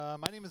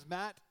My name is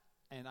Matt,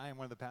 and I am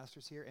one of the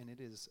pastors here, and it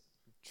is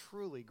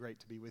truly great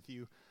to be with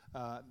you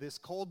this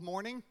cold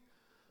morning.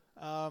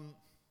 Have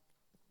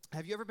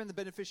you ever been the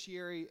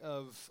beneficiary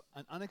of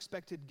an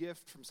unexpected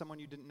gift from someone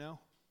you didn't know?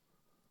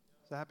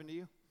 Has that happened to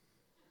you?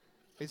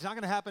 It's not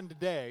going to happen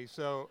today,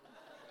 so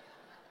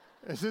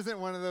this isn't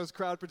one of those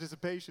crowd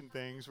participation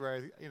things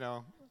where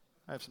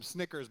I have some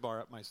Snickers bar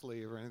up my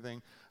sleeve or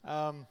anything.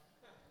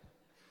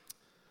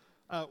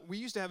 We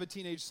used to have a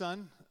teenage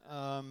son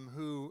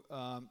who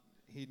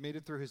he'd made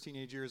it through his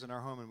teenage years in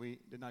our home, and we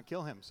did not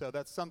kill him, so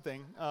that's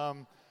something.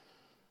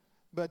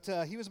 But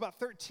he was about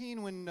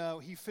 13 when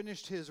he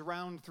finished his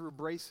round through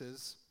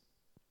braces.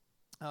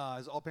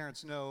 As all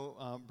parents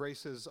know,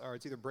 braces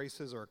it's either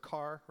braces or a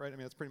car, right? I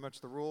mean, that's pretty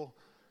much the rule.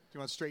 Do you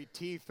want straight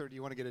teeth or do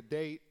you want to get a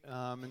date?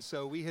 And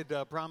so we had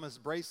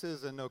promised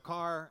braces and no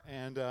car,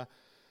 and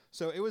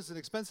so it was an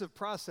expensive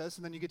process.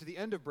 And then you get to the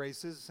end of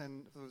braces,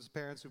 and for those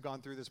parents who've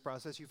gone through this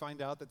process, you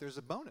find out that there's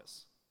a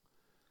bonus.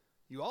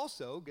 You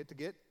also get to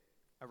get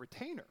a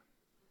retainer.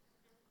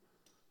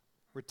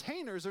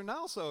 Retainers are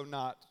also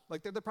not,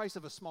 they're the price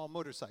of a small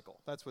motorcycle.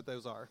 That's what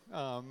those are.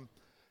 And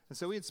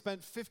so we had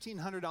spent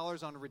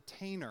 $1,500 on a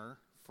retainer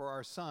for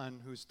our son,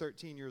 who's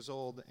 13 years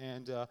old.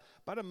 And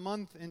about a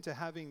month into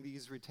having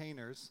these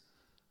retainers,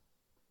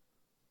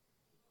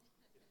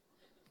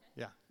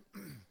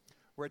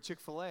 we're at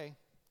Chick-fil-A.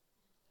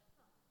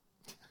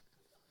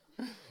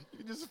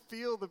 You just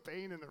feel the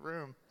pain in the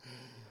room.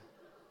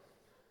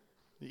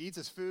 He eats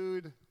his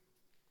food,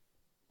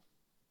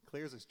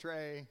 clears his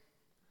tray.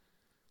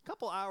 A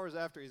couple hours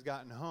after he's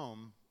gotten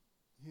home,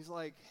 he's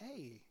like,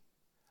 hey,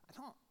 I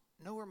don't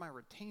know where my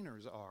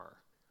retainers are.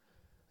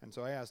 And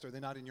so I asked, are they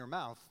not in your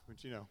mouth?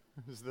 Which,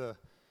 is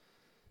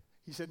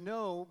he said,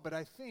 no, but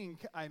I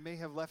think I may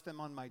have left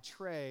them on my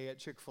tray at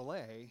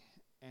Chick-fil-A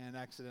and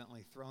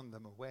accidentally thrown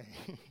them away.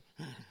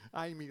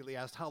 I immediately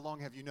asked, how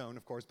long have you known,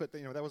 of course, but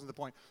that wasn't the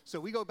point. So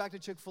we go back to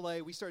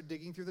Chick-fil-A, we start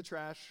digging through the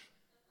trash.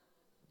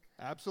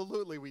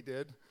 Absolutely we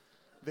did.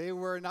 They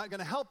were not going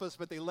to help us,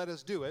 but they let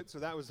us do it, so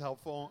that was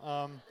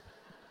helpful.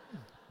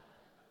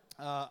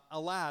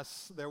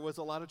 Alas, there was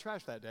a lot of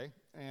trash that day,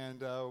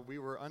 and we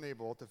were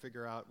unable to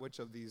figure out which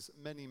of these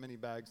many, many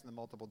bags in the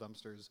multiple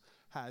dumpsters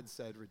had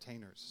said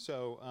retainers.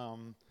 So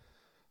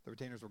the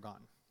retainers were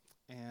gone.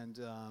 And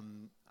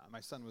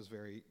my son was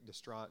very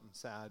distraught and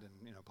sad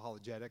and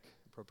apologetic,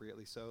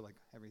 appropriately so, like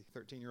every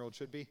 13-year-old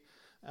should be.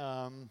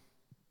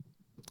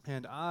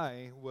 And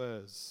I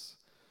was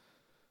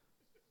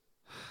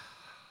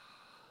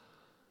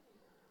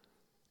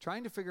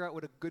trying to figure out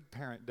what a good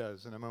parent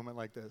does in a moment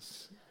like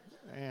this.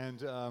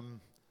 And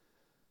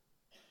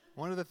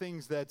one of the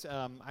things that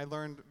I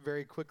learned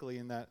very quickly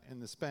in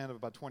the span of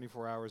about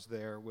 24 hours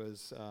there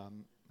was,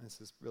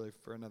 this is really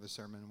for another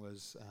sermon,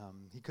 was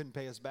he couldn't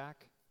pay us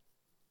back.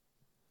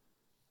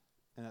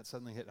 And that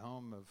suddenly hit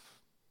home of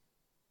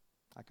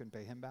I couldn't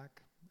pay him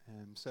back.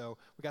 And so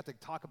we got to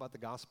talk about the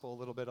gospel a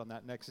little bit on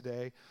that next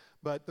day.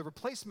 But the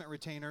replacement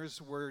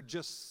retainers were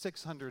just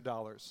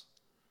 $600.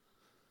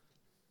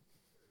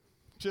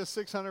 Just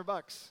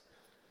 $600.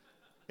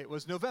 It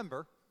was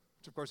November,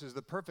 which of course is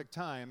the perfect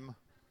time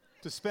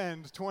to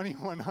spend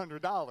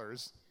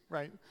 $2,100,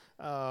 right?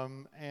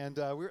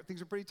 Things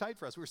were pretty tight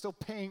for us. We were still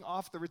paying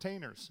off the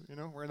retainers,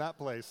 we're in that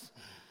place.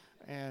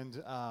 And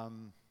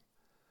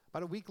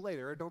about a week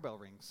later, a doorbell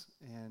rings,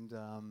 and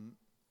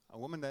a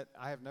woman that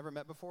I have never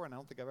met before, and I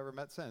don't think I've ever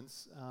met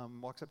since,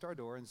 walks up to our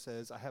door and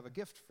says, I have a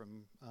gift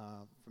from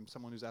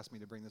someone who's asked me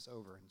to bring this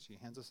over. And she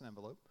hands us an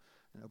envelope,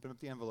 and open up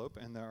the envelope,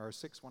 and there are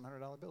 6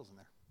 $100 bills in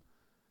there.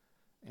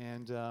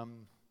 And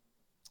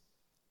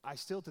I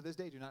still, to this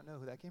day, do not know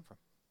who that came from.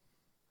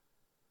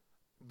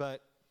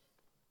 But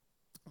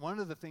one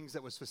of the things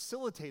that was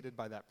facilitated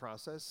by that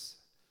process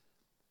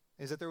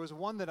is that there was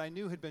one that I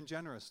knew had been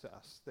generous to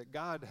us, that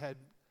God had,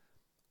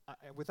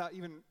 without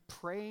even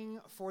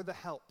praying for the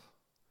help,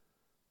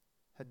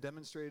 had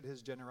demonstrated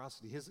his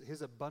generosity,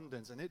 his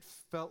abundance, and it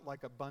felt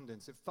like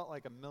abundance. It felt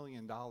like $1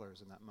 million in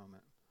that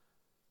moment.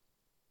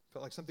 It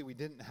felt like something we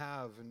didn't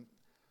have, and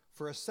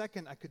for a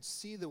second I could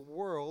see the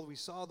world. We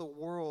saw the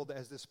world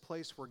as this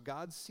place where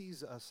God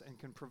sees us and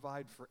can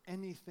provide for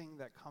anything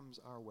that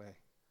comes our way.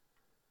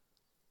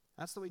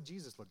 That's the way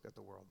Jesus looked at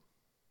the world,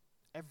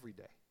 every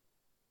day.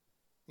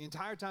 The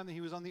entire time that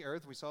he was on the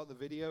earth, we saw the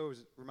video,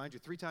 remind you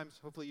 3 times,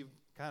 hopefully you've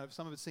kind of,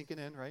 some of it's sinking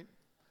in, right?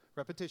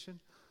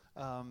 Repetition.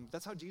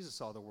 That's how Jesus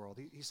saw the world.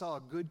 He saw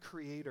a good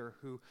creator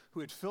who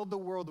had filled the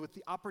world with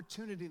the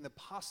opportunity and the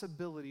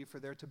possibility for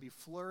there to be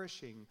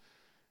flourishing,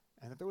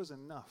 and that there was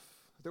enough.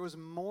 There was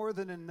more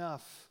than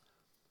enough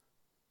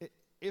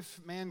if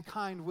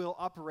mankind will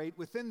operate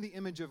within the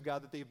image of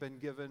God that they've been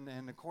given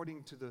and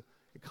according to the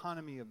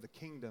economy of the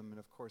kingdom. And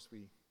of course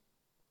we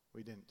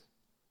didn't.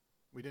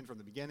 We didn't from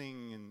the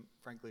beginning, and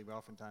frankly we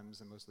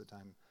oftentimes and most of the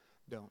time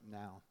don't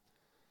now.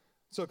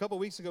 So a couple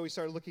weeks ago, we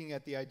started looking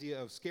at the idea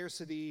of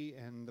scarcity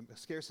and the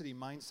scarcity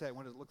mindset,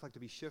 what it looked like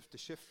to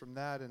shift from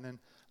that. And then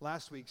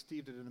last week,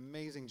 Steve did an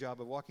amazing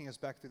job of walking us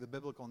back through the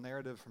biblical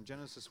narrative from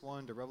Genesis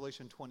 1 to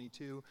Revelation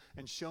 22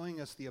 and showing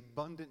us the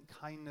abundant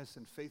kindness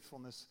and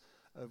faithfulness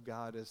of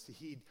God as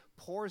he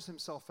pours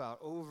himself out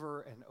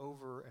over and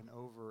over and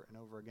over and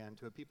over again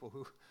to a people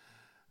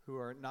who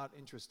are not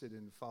interested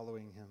in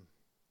following him.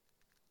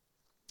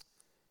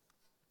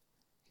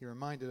 He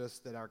reminded us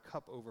that our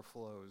cup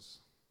overflows.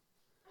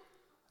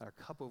 Our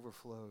cup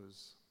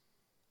overflows.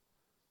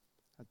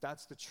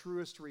 That's the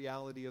truest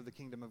reality of the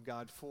kingdom of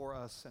God for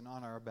us and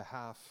on our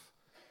behalf.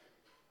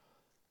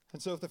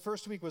 And so if the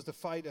first week was to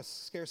fight a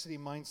scarcity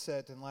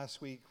mindset, and last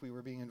week we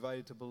were being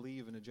invited to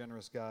believe in a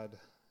generous God,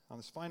 on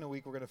this final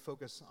week we're going to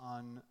focus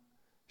on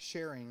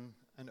sharing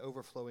an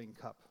overflowing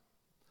cup.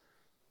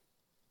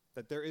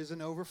 That there is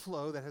an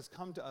overflow that has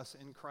come to us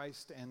in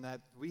Christ, and that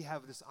we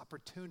have this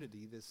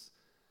opportunity, this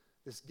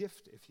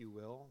gift, if you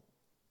will,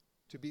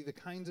 to be the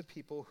kinds of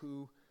people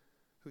who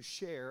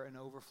share an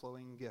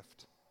overflowing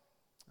gift,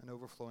 an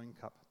overflowing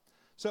cup.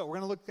 So we're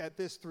going to look at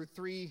this through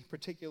three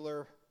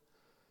particular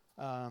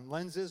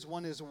lenses.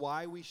 One is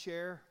why we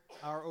share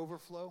our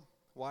overflow,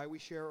 what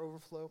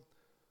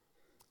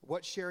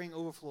sharing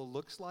overflow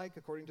looks like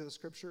according to the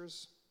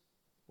scriptures,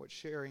 what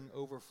sharing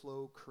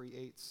overflow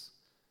creates,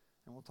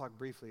 and we'll talk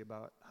briefly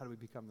about how do we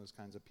become those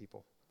kinds of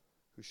people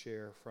who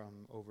share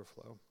from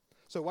overflow.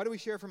 So why do we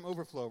share from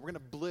overflow? We're going to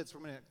blitz.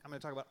 I'm going to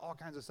talk about all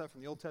kinds of stuff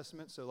from the Old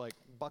Testament, so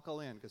buckle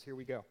in, because here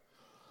we go.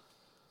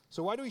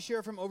 So why do we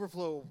share from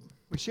overflow?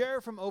 We share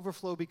from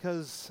overflow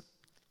because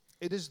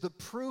it is the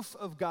proof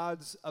of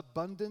God's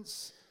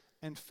abundance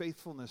and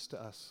faithfulness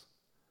to us.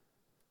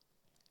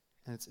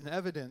 And it's an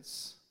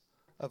evidence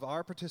of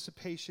our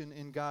participation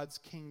in God's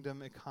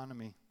kingdom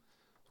economy.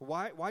 So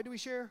why do we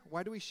share?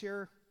 Why do we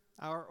share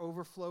our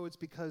overflow? It's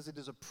because it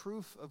is a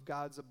proof of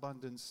God's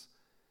abundance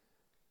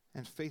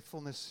and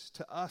faithfulness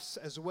to us,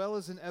 as well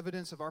as an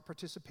evidence of our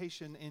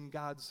participation in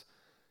God's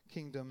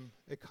kingdom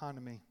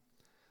economy.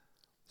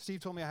 Steve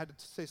told me I had to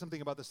say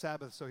something about the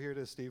Sabbath, so here it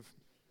is, Steve.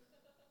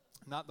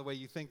 Not the way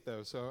you think,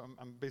 though, so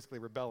I'm basically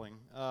rebelling.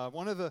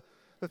 One of the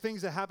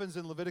things that happens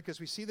in Leviticus,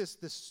 we see this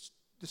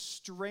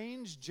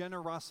strange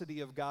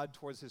generosity of God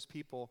towards his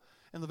people.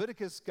 In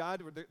Leviticus,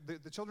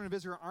 the children of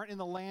Israel aren't in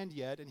the land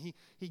yet, and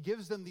he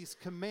gives them these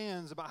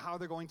commands about how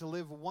they're going to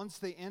live once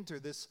they enter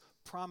this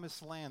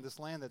promised land, this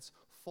land that's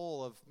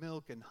full of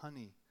milk and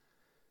honey,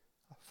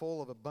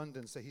 full of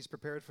abundance that he's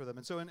prepared for them.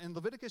 And so in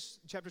Leviticus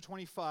chapter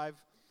 25,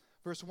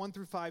 verse 1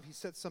 through 5, he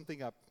sets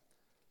something up.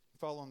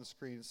 Follow on the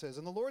screen. It says,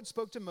 "And the Lord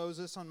spoke to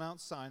Moses on Mount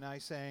Sinai,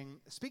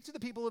 saying, 'Speak to the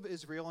people of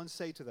Israel and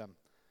say to them,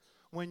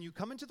 when you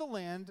come into the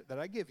land that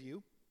I give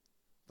you,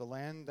 the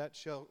land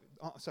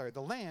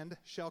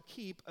shall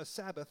keep a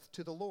Sabbath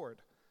to the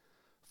Lord.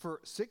 For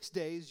 6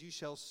 days you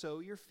shall sow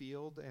your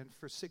field, and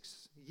for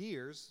 6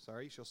 years,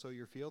 you shall sow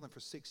your field, and for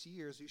 6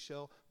 years you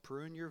shall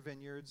prune your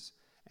vineyards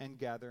and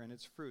gather in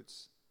its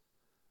fruits.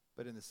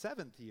 But in the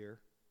 7th year,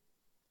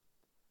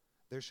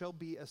 there shall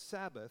be a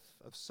Sabbath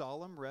of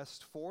solemn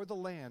rest for the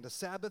land, a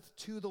Sabbath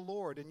to the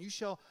Lord. And you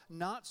shall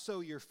not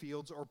sow your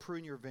fields or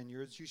prune your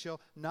vineyards. You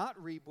shall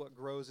not reap what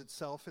grows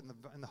itself in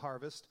the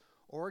harvest,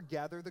 or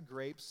gather the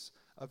grapes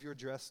of your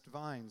dressed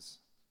vines.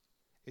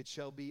 It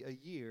shall be a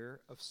year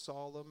of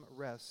solemn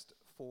rest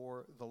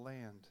for the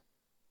land.'"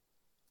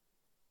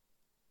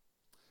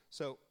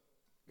 So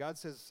God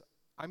says,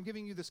 I'm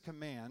giving you this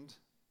command.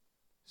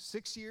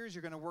 6 years,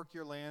 you're going to work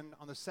your land.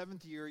 On the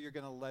 7th year, you're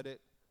going to let it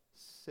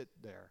sit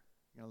there.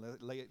 You're going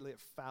to lay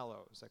it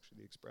fallow, is actually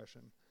the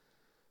expression.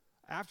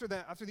 After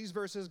these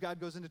verses,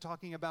 God goes into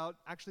talking about,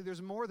 actually,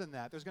 there's more than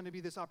that. There's going to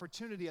be this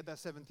opportunity at that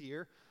 7th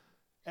year.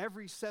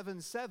 Every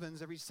 7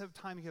 sevens, every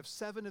time you have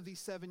 7 of these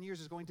 7 years,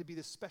 is going to be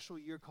this special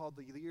year called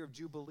the year of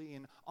Jubilee.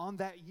 And on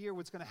that year,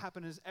 what's going to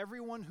happen is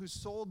everyone who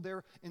sold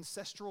their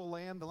ancestral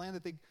land, the land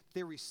that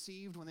they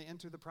received when they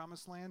entered the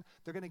promised land,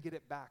 they're going to get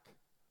it back.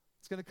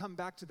 It's going to come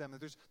back to them.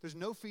 There's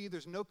no fee,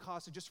 there's no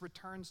cost, it just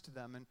returns to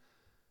them. And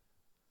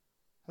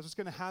that's what's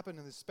going to happen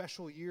in this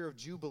special year of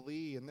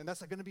Jubilee. And then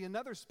that's going to be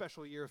another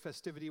special year of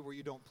festivity where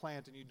you don't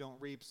plant and you don't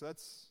reap. So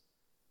that's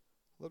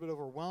a little bit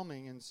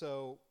overwhelming. And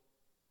so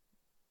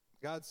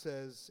God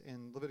says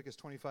in Leviticus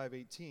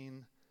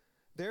 25:18,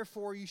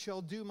 "Therefore you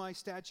shall do my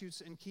statutes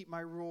and keep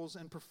my rules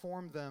and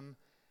perform them,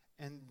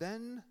 and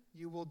then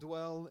you will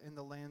dwell in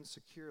the land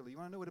securely." You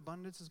want to know what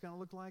abundance is going to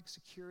look like?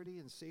 Security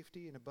and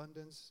safety and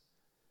abundance.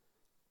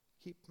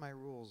 Keep my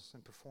rules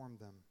and perform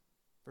them.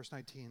 Verse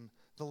 19,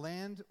 "The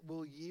land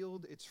will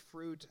yield its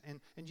fruit,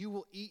 and you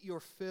will eat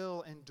your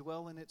fill and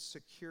dwell in it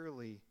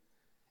securely.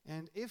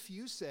 And if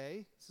you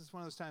say," this is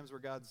one of those times where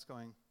God's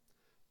going,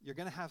 you're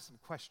going to have some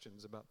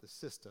questions about the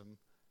system.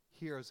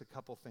 Here's a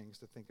couple things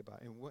to think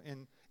about.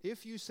 And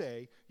if you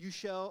say,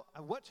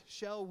 what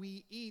shall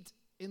we eat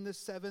in the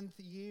 7th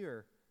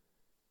year,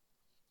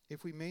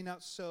 if we may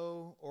not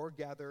sow or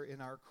gather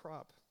in our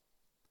crop?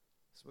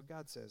 This is what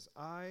God says.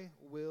 "I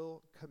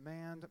will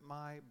command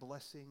my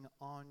blessing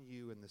on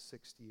you in the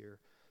 6th year,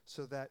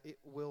 so that it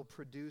will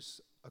produce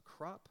a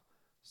crop,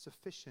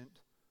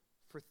 sufficient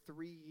for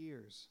 3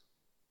 years.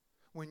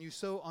 When you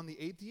sow on the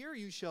 8th year,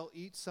 you shall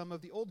eat some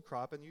of the old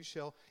crop, and you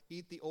shall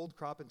eat the old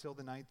crop until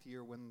the 9th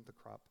year when the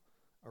crop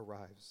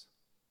arrives.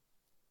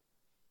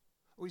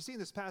 What we see in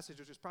this passage,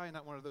 which is probably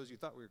not one of those you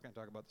thought we were going to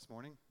talk about this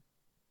morning,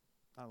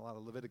 not a lot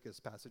of Leviticus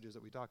passages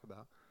that we talk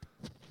about.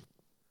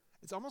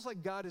 It's almost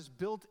like God is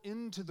built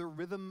into the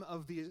rhythm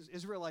of the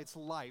Israelites'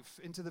 life,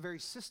 into the very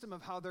system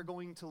of how they're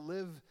going to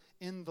live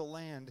in the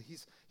land.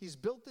 He's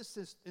built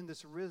this in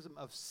this rhythm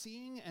of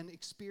seeing and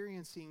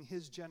experiencing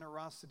his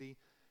generosity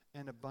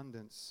and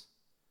abundance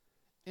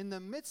in the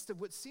midst of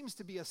what seems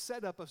to be a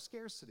setup of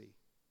scarcity.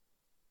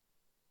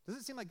 Does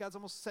it seem like God's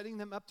almost setting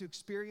them up to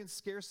experience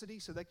scarcity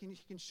so that he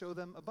can show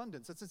them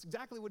abundance? That's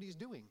exactly what he's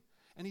doing.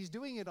 And he's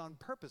doing it on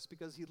purpose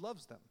because he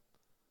loves them.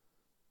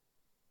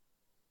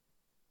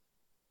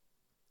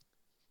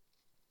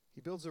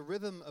 He builds a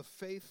rhythm of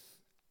faith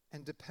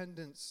and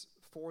dependence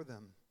for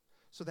them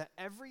so that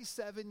every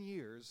 7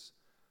 years,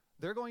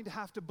 they're going to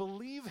have to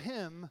believe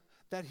him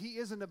that he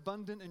is an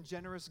abundant and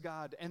generous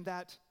God, and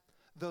that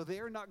though they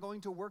are not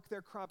going to work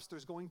their crops,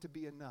 there's going to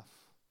be enough.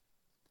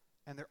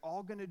 And they're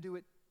all going to do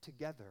it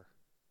together.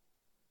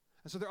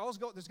 And so there's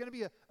going to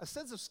be a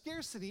sense of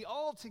scarcity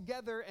all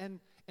together, and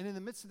in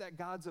the midst of that,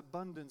 God's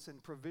abundance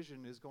and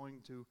provision is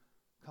going to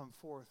come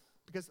forth.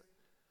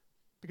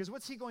 Because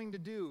what's he going to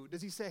do?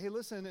 Does he say, hey,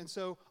 listen, and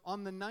so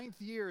on the 9th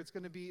year, it's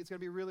going to be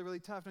really, really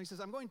tough. No, he says,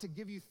 I'm going to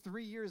give you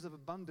 3 years of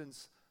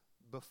abundance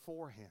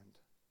beforehand.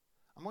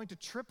 I'm going to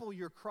triple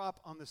your crop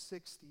on the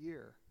 6th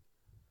year.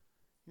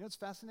 You know what's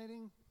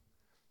fascinating?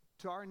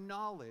 To our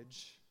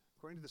knowledge,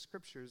 according to the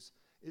scriptures,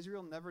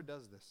 Israel never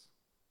does this.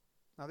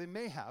 Now, they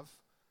may have,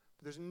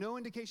 but there's no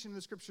indication in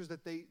the scriptures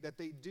that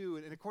they do.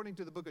 And according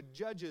to the book of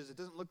Judges, it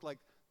doesn't look like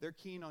they're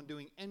keen on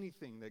doing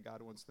anything that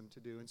God wants them to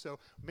do. And so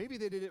maybe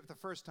they did it the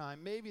first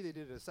time, maybe they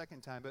did it a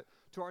second time, but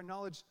to our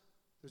knowledge,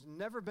 there's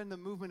never been the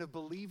movement of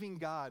believing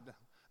God.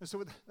 And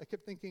so I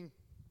kept thinking,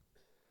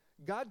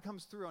 God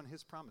comes through on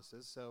his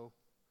promises. So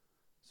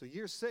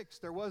year 6,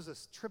 there was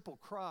this triple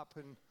crop,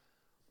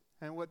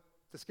 and what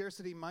the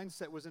scarcity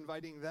mindset was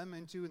inviting them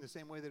into in the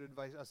same way that it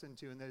invites us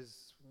into, and that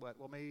is what?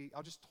 Well, maybe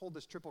I'll just hold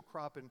this triple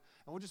crop, and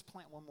we'll just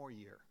plant one more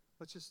year.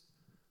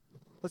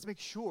 Let's make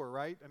sure,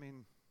 right? I mean,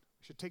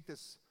 we should take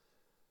this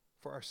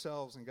for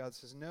ourselves. And God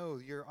says, no,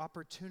 your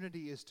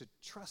opportunity is to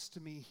trust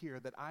me here,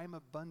 that I'm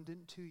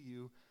abundant to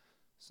you,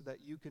 so that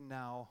you can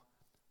now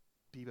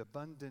be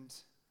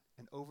abundant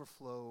and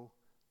overflow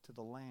to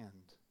the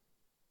land.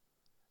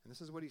 And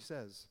this is what he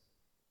says.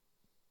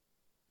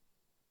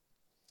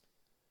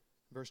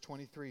 Verse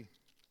 23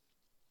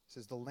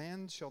 says, the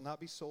land shall not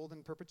be sold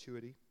in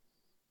perpetuity,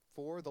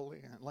 for the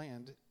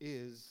land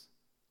is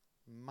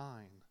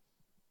mine.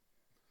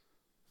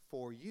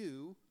 For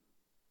you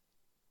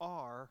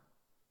are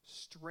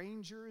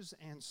strangers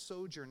and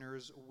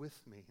sojourners with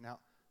me. Now,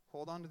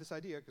 hold on to this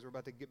idea, because we're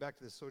about to get back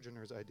to this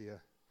sojourners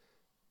idea.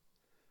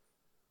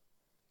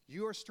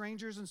 You are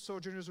strangers and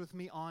sojourners with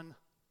me on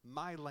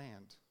my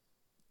land.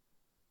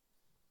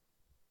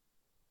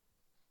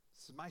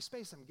 This is my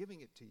space. I'm giving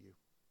it to you.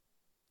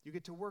 You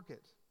get to work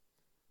it.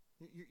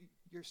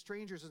 You're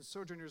strangers and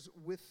sojourners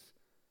with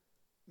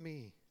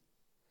me.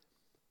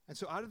 And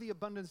so out of the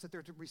abundance that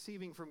they're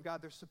receiving from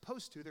God,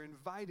 they're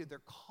invited,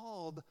 they're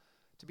called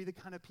to be the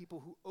kind of people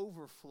who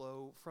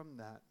overflow from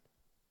that.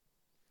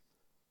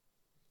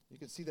 You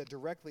can see that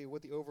directly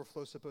what the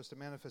overflow is supposed to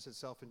manifest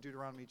itself in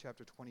Deuteronomy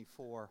chapter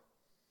 24.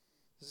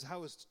 This is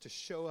how it's to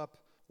show up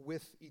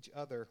with each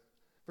other.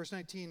 Verse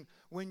 19,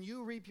 when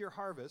you reap your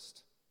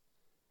harvest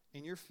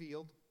in your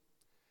field,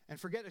 and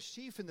forget a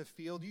sheaf in the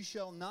field, you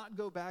shall not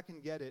go back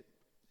and get it.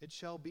 It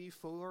shall be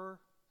for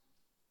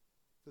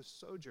the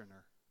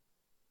sojourner,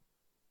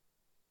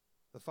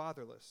 the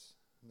fatherless,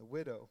 and the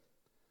widow,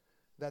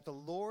 that the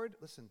Lord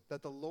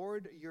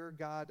your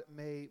God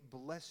may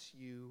bless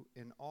you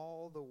in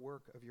all the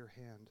work of your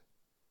hand.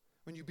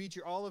 When you beat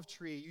your olive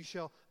tree, you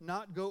shall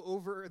not go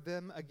over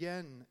them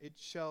again. It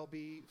shall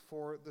be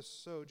for the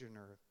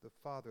sojourner, the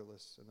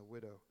fatherless, and the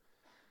widow.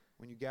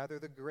 When you gather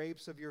the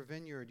grapes of your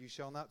vineyard, you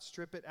shall not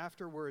strip it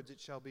afterwards.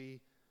 It shall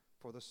be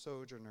for the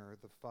sojourner,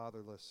 the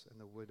fatherless, and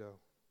the widow.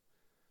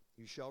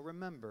 You shall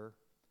remember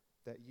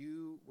that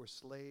you were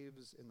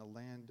slaves in the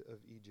land of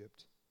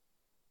Egypt.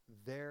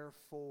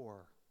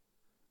 Therefore,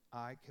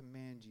 I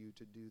command you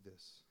to do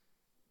this.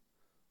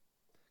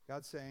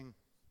 God's saying,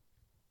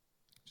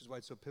 which is why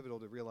it's so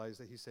pivotal to realize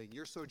that he's saying,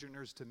 you're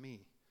sojourners to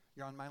me.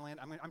 You're on my land.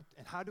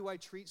 And how do I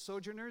treat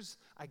sojourners?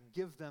 I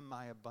give them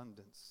my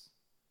abundance.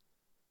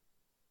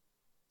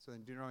 So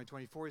in Deuteronomy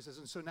 24, he says,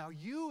 and so now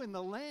you in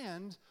the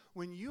land,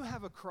 when you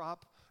have a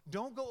crop,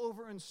 don't go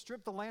over and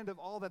strip the land of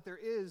all that there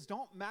is.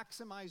 Don't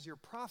maximize your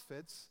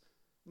profits.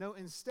 No,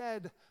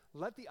 instead,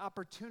 let the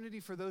opportunity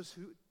for those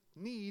who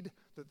need,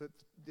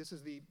 this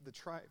is the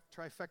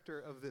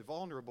trifecta of the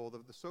vulnerable,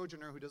 the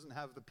sojourner who doesn't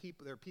have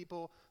their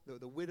people,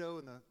 the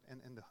widow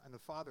and the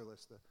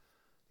fatherless,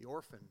 the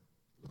orphan.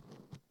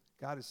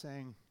 God is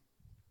saying,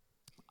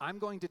 I'm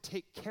going to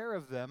take care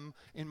of them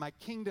in my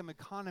kingdom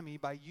economy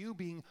by you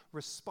being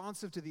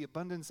responsive to the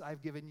abundance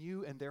I've given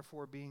you and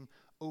therefore being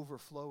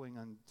overflowing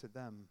unto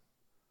them.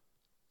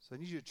 So I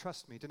need you to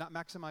trust me, to not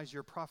maximize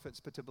your profits,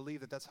 but to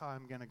believe that that's how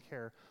I'm going to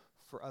care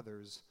for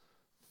others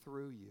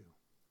through you.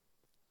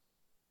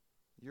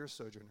 You're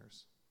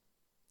sojourners.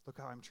 Look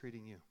how I'm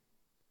treating you.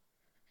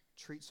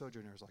 Treat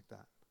sojourners like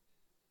that.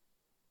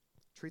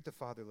 Treat the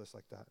fatherless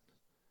like that.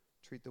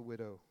 Treat the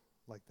widow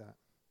like that.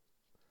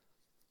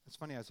 It's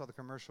funny, I saw the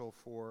commercial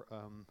for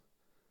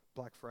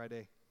Black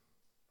Friday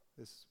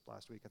this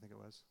last week, I think it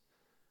was.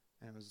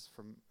 And it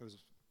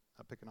was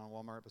picking on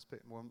Walmart.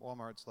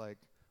 Walmart's like,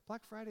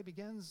 Black Friday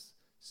begins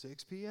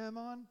 6 p.m.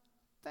 on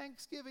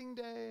Thanksgiving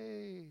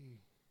Day.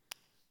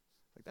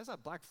 Like, that's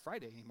not Black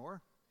Friday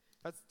anymore.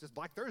 That's just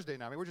Black Thursday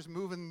now. I mean, we're just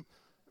moving,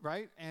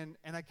 right? And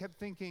I kept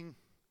thinking,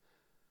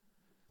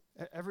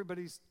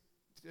 everybody's,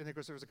 and of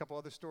course there was a couple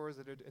other stores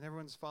and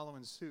everyone's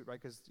following suit,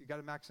 right? Because you got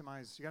to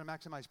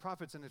maximize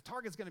profits. And if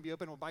Target's going to be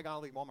open, well, by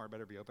golly, Walmart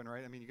better be open,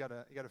 right? I mean, you got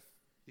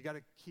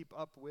to keep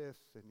up with,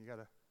 and you got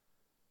to.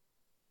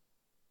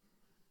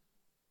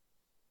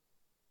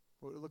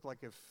 What would it look like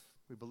if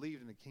we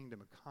believed in a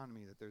kingdom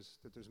economy, that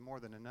there's more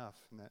than enough,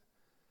 and that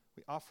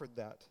we offered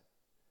that?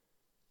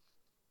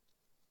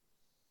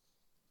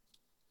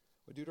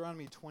 Well,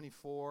 Deuteronomy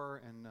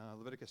 24 and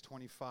Leviticus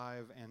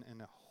 25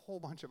 and a whole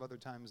bunch of other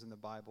times in the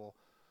Bible,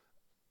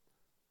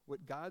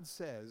 what God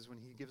says when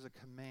he gives a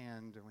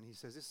command, or when he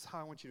says, this is how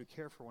I want you to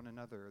care for one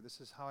another, or this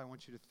is how I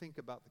want you to think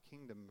about the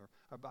kingdom, or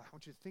about, I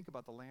want you to think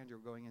about the land you're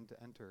going in to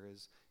enter,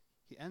 is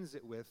he ends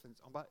it with, and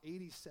it's about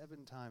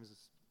 87 times,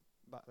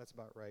 that's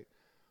about right,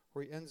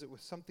 where he ends it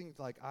with something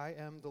like, I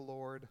am the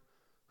Lord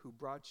who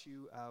brought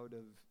you out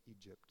of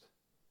Egypt,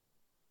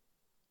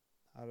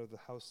 out of the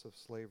house of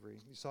slavery.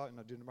 You saw it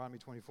in Deuteronomy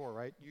 24,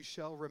 right? You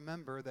shall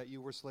remember that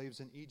you were slaves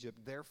in Egypt,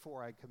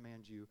 therefore I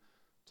command you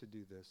to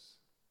do this.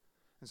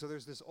 And so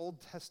there's this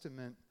Old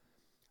Testament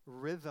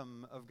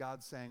rhythm of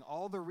God saying,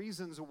 all the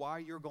reasons why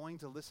you're going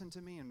to listen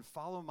to me and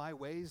follow my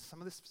ways, some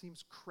of this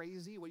seems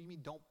crazy. What do you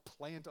mean don't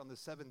plant on the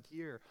seventh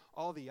year?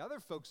 All the other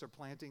folks are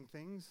planting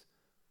things.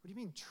 What do you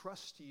mean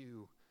trust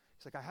you?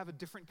 It's like, I have a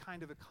different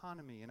kind of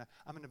economy, and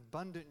I'm an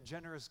abundant,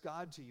 generous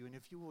God to you, and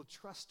if you will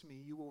trust me,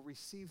 you will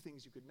receive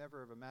things you could never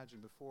have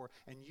imagined before,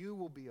 and you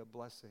will be a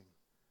blessing.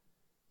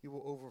 You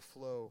will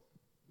overflow.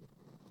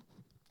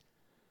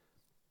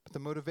 But the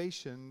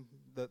motivation,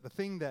 the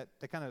thing that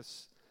kind of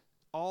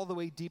all the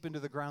way deep into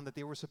the ground that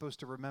they were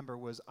supposed to remember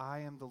was, I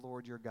am the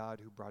Lord your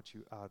God who brought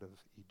you out of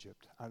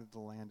Egypt, out of the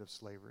land of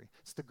slavery.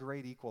 It's the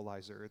great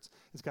equalizer. It's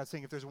God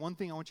saying, if there's one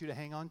thing I want you to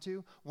hang on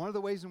to, one of the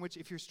ways in which,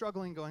 if you're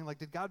struggling, going like,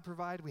 did God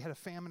provide? We had a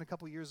famine a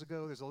couple years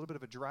ago. There's a little bit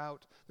of a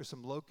drought. There's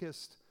some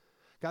locust.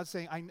 God's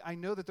saying, I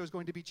know that there's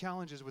going to be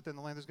challenges within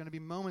the land. There's going to be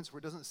moments where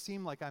it doesn't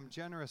seem like I'm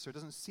generous, or it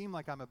doesn't seem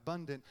like I'm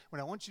abundant. What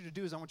I want you to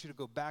do is I want you to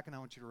go back and I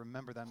want you to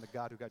remember that I'm the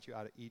God who got you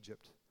out of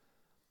Egypt.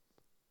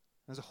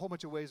 There's a whole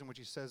bunch of ways in which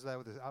he says that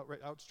with his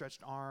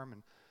outstretched arm,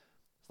 and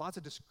lots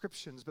of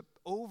descriptions, but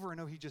over and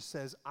over he just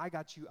says, I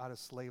got you out of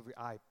slavery.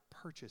 I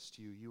purchased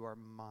you. You are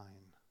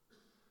mine.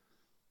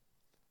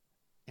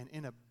 And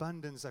in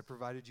abundance I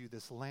provided you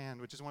this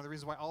land, which is one of the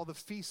reasons why all the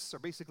feasts are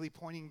basically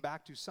pointing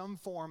back to some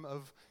form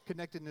of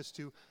connectedness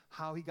to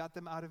how he got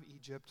them out of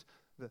Egypt,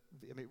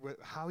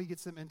 how he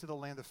gets them into the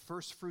land, the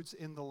first fruits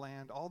in the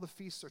land. All the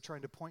feasts are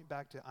trying to point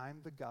back to,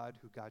 I'm the God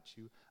who got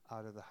you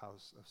out of the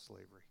house of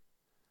slavery.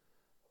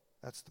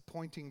 That's the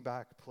pointing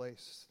back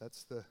place.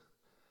 That's the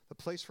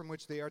place from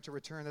which they are to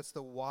return. That's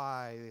the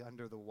why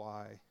under the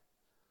why,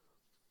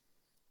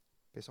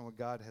 based on what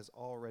God has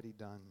already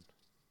done.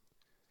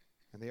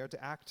 And they are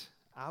to act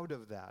out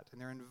of that. And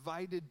they're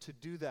invited to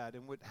do that.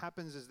 And what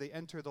happens is they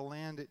enter the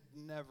land, it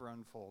never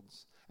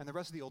unfolds. And the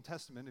rest of the Old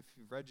Testament, if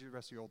you've read the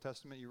rest of your Old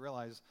Testament, you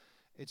realize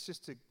it's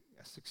just a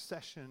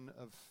succession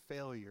of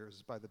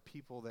failures by the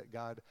people that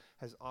God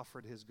has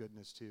offered his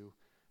goodness to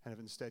and have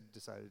instead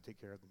decided to take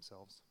care of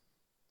themselves.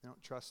 They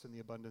don't trust in the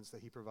abundance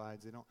that he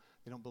provides. They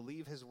don't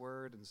believe his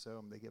word, and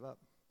so they give up.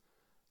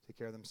 Take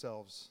care of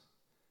themselves.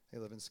 They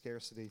live in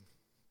scarcity.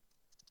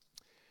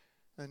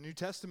 The New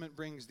Testament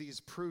brings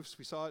these proofs.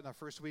 We saw it in our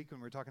first week when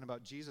we were talking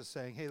about Jesus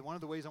saying, hey, one of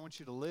the ways I want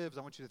you to live is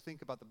I want you to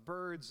think about the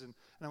birds, and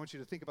I want you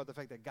to think about the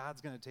fact that God's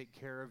going to take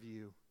care of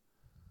you.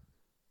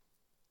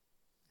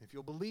 If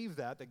you'll believe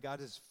that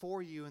God is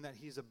for you and that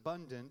he's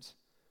abundant,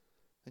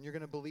 then you're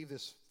going to believe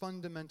this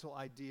fundamental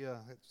idea.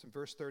 It's in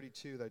verse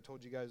 32 that I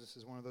told you guys, this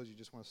is one of those you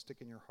just want to stick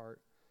in your heart.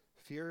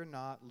 Fear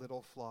not,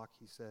 little flock,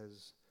 he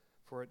says,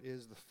 for it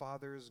is the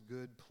Father's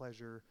good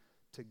pleasure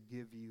to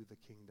give you the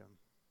kingdom.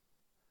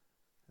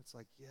 It's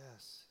like,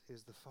 yes,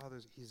 is the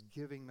Father's, he's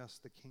giving us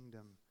the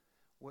kingdom.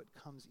 What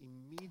comes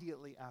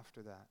immediately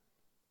after that?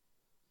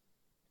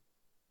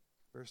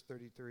 Verse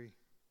 33.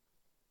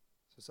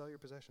 So sell your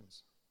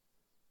possessions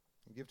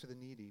and give to the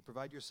needy.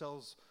 Provide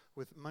yourselves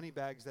with money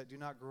bags that do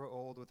not grow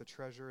old, with a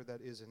treasure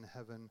that is in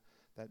heaven,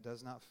 that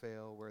does not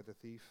fail, where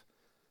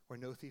where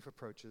no thief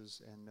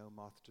approaches and no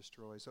moth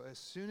destroys. So as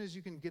soon as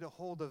you can get a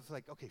hold of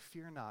like, okay,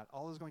 fear not,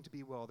 all is going to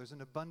be well. There's an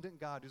abundant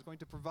God who's going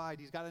to provide.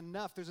 He's got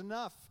enough. There's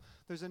enough.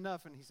 There's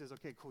enough. And he says,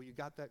 okay, cool, you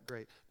got that,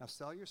 great. Now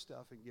sell your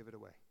stuff and give it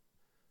away.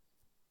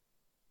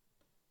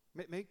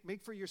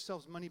 Make for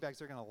yourselves money bags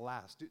that are going to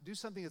last. Do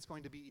something that's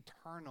going to be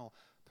eternal.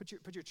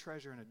 Put your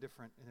treasure in a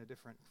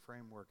different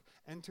framework.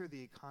 Enter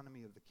the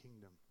economy of the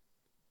kingdom.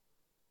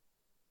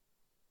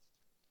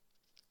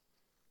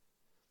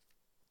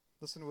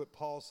 Listen to what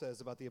Paul says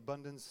about the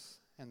abundance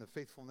and the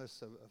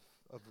faithfulness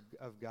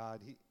of God.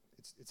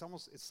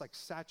 It's like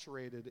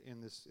saturated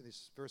in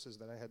these verses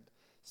that I had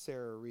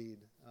Sarah read.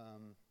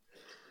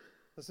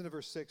 Listen to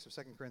verse 6 of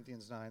 2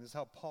 Corinthians 9. This is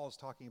how Paul is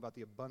talking about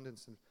the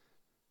abundance. And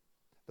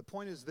the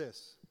point is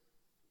this,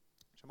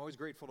 which I'm always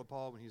grateful to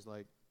Paul when he's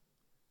like,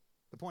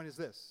 the point is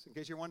this. In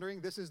case you're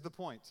wondering, this is the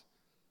point.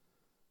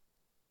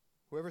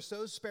 Whoever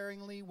sows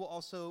sparingly will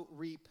also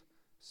reap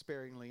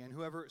sparingly, and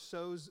whoever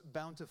sows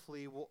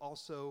bountifully will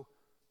also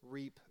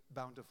reap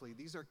bountifully.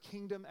 These are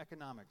kingdom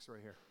economics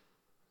right here.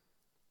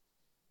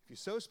 If you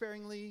sow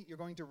sparingly, you're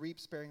going to reap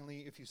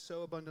sparingly. If you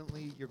sow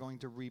abundantly, you're going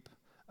to reap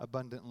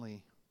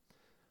abundantly.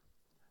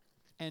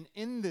 And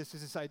in this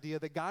is this idea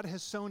that God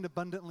has sown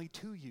abundantly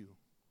to you.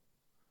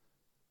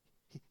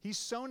 He's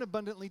sown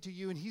abundantly to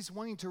you, and he's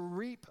wanting to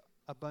reap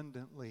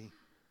abundantly.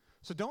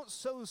 So don't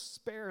sow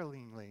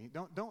sparingly.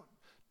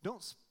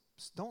 Don't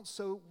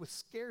sow with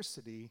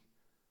scarcity.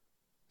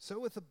 Sow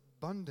with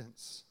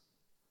abundance.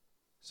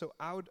 So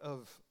out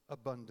of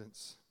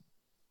abundance.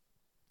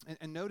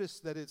 And notice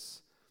that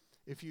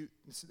if you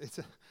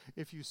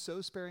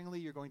sow sparingly,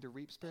 you're going to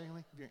reap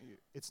sparingly.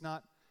 It's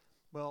not,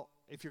 well,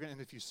 if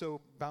you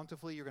sow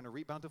bountifully, you're going to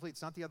reap bountifully.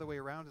 It's not the other way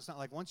around. It's not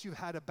like once you've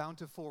had a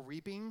bountiful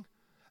reaping,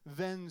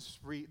 then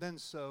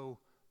sow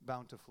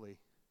bountifully.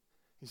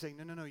 He's saying,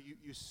 no,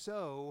 you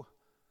sow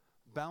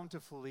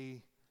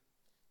bountifully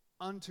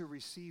unto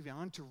receiving,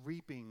 unto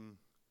reaping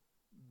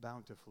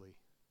bountifully.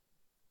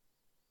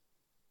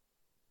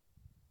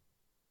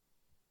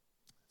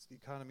 It's the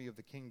economy of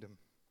the kingdom.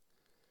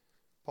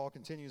 Paul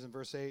continues in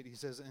verse 8. He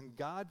says, and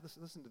God,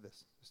 listen to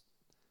this. Just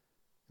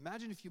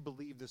imagine if you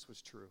believe this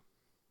was true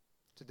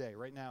today,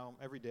 right now,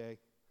 every day.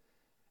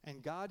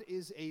 And God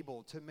is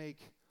able to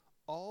make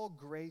all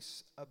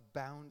grace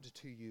abound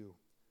to you,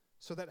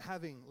 so that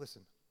having,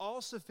 listen,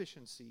 all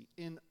sufficiency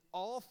in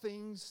all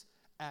things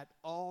at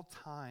all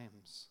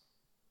times,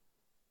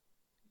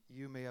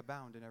 you may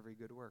abound in every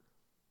good work.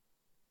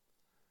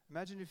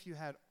 Imagine if you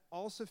had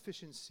all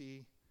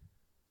sufficiency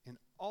in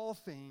all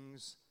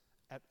things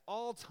at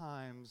all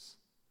times,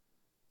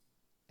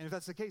 and if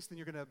that's the case, then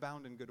you're going to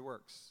abound in good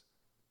works.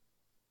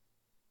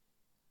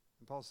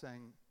 And Paul's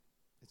saying,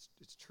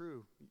 it's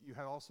true. You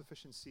have all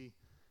sufficiency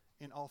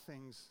in all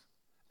things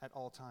at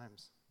all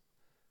times.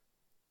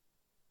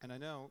 And I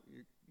know,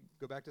 you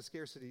go back to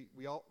scarcity,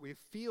 we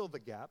feel the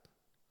gap.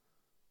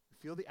 We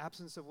feel the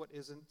absence of what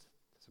isn't.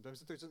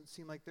 Sometimes it doesn't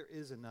seem like there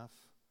is enough.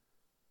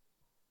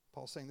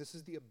 Paul's saying this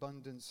is the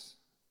abundance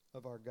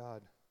of our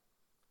God.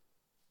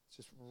 It's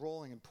just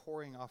rolling and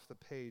pouring off the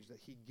page that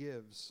he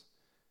gives.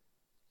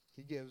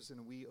 He gives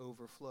and we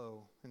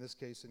overflow, in this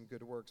case in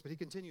good works. But he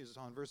continues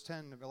on. Verse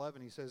 10 of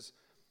 11, he says,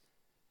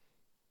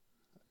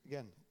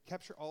 again,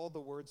 capture all the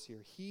words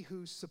here. He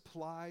who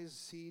supplies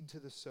seed to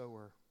the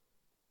sower.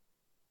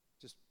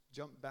 Just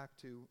jump back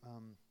to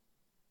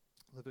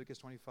Leviticus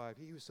 25.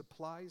 He who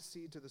supplies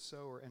seed to the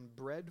sower and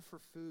bread for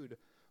food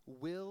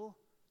will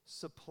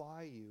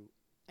supply you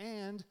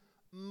and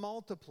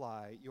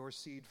multiply your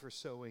seed for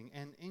sowing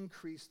and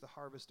increase the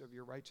harvest of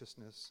your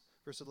righteousness.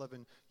 Verse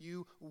 11,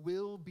 you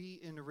will be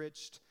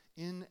enriched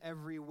in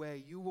every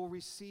way. You will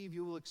receive,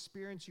 you will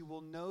experience, you will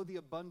know the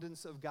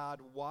abundance of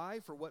God. Why?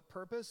 For what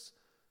purpose?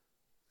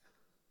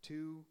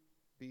 To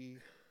be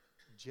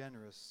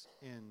generous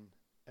in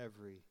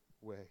every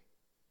way,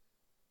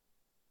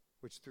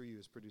 which through you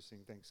is producing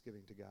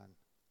thanksgiving to God.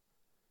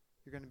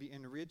 You're going to be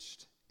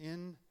enriched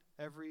in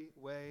every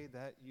way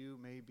that you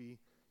may be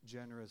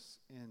generous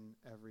in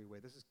every way.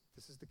 This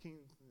is the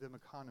kingdom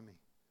economy.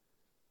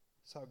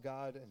 It's how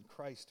God and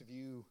Christ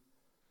view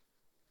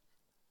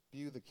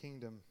the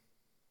kingdom.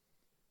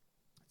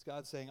 It's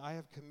God saying, I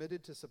have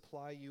committed to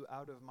supply you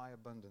out of my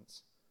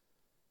abundance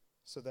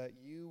so that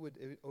you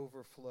would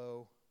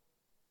overflow,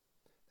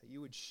 that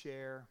you would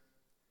share,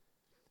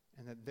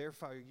 and that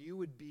therefore you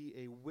would be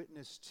a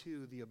witness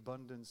to the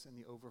abundance and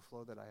the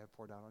overflow that I have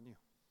poured out on you.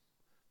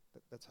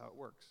 That's how it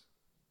works.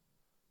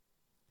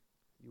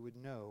 You would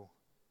know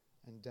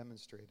and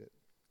demonstrate it.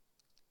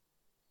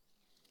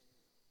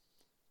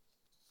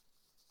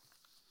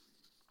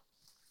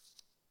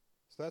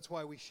 So that's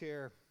why we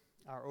share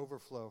our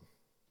overflow.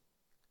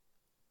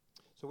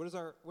 So what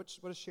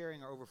does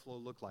sharing our overflow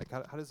look like?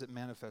 How does it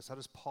manifest? How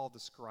does Paul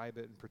describe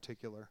it in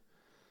particular?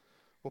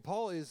 Well,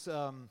 Paul is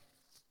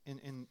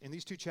in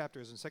these two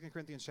chapters, in 2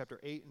 Corinthians chapter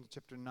 8 and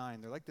chapter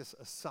 9, they're like this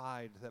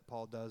aside that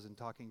Paul does in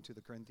talking to the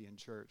Corinthian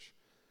church.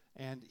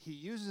 And he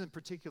uses in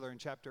particular in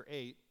chapter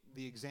 8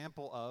 the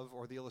example of,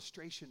 or the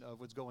illustration of,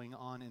 what's going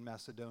on in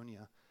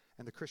Macedonia.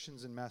 and the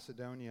Christians in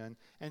Macedonia.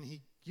 And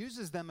he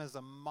uses them as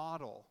a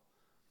model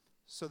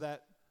so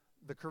that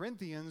the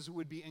Corinthians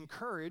would be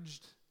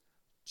encouraged,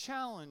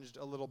 challenged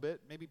a little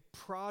bit, maybe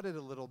prodded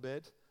a little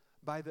bit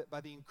by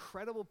the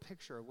incredible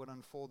picture of what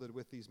unfolded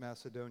with these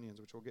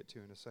Macedonians, which we'll get to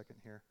in a second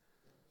here,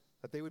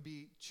 that they would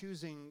be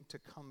choosing to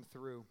come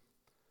through.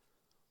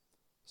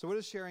 So what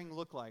does sharing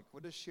look like?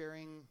 What does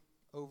sharing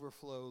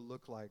overflow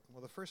look like?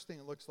 Well, the first thing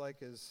it looks like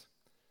is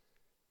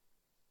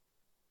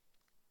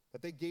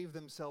that they gave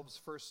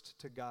themselves first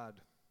to God.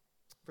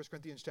 1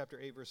 Corinthians chapter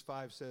 8, verse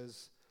 5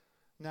 says,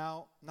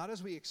 "Now, not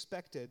as we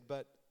expected,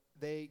 but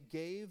they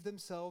gave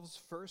themselves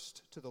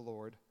first to the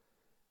Lord,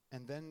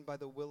 and then by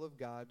the will of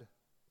God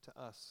to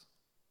us."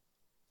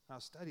 And I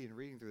was studying and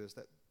reading through this,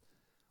 that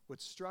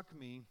what struck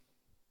me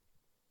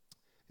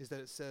is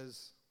that it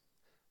says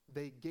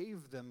they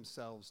gave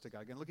themselves to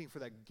God. Again, looking for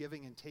that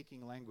giving and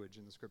taking language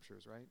in the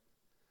scriptures, right?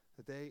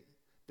 That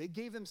they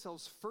gave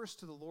themselves first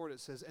to the Lord, it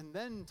says, and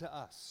then to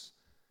us.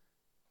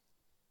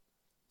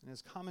 And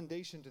his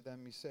commendation to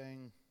them, he's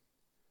saying,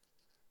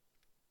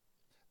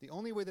 the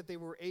only way that they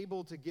were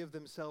able to give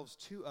themselves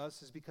to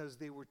us is because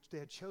they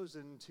had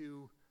chosen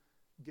to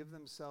give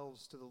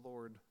themselves to the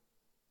Lord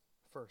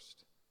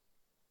first.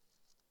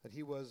 That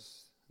he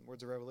was, in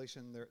words of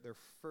Revelation, their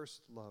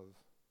first love.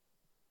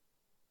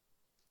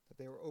 That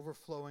they were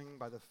overflowing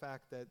by the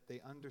fact that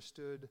they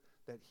understood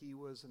that he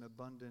was an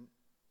abundant,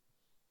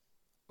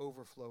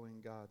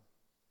 overflowing God.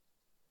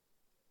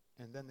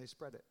 And then they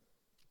spread it.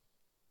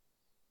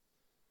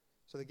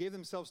 So they gave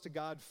themselves to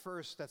God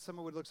first. That's some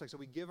of what it looks like. So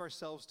we give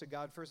ourselves to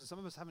God first. And some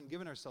of us haven't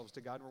given ourselves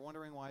to God. And we're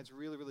wondering why it's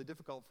really, really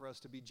difficult for us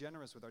to be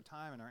generous with our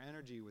time and our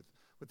energy, with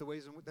the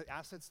ways and the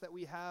assets that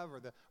we have, or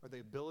the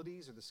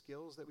abilities or the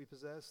skills that we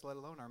possess, let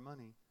alone our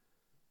money.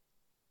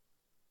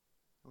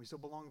 And we still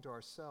belong to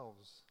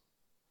ourselves.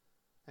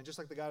 And just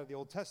like the God of the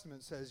Old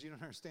Testament says, you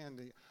don't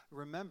understand.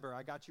 Remember,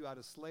 I got you out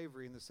of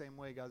slavery in the same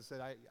way God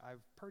said,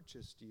 I've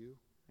purchased you.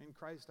 In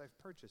Christ, I've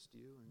purchased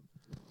you. And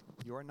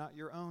you are not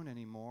your own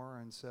anymore.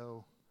 And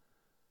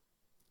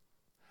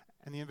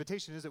the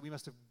invitation is that we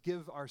must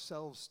give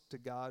ourselves to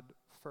God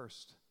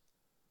first.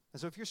 And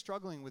so if you're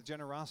struggling with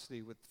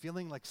generosity, with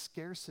feeling like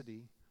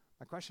scarcity,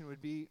 my question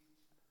would be,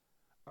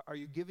 are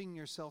you giving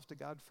yourself to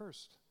God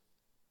first?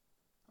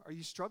 Are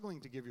you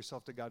struggling to give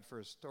yourself to God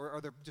first? Or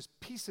are there just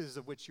pieces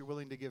of which you're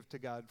willing to give to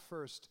God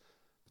first?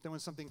 But then when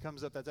something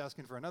comes up that's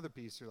asking for another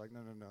piece, you're like,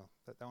 no,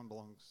 that one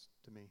belongs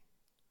to me.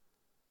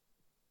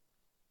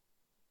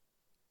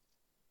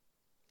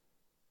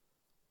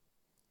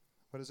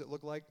 What does it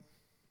look like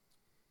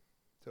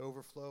to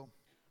overflow?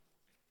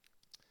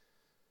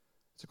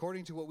 It's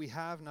according to what we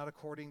have, not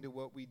according to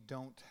what we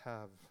don't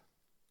have.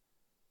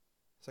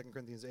 2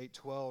 Corinthians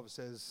 8:12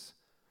 says,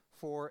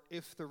 "For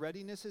if the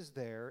readiness is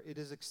there, it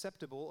is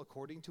acceptable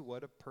according to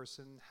what a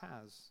person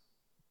has,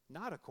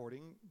 not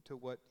according to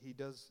what he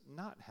does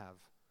not have.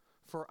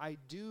 For I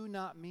do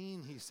not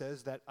mean," he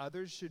says, "that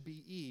others should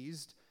be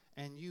eased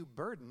and you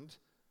burdened,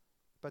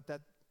 but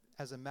that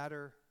as a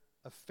matter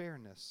of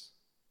fairness."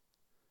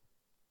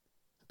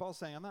 Paul's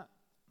saying, I'm not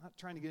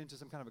trying to get into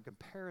some kind of a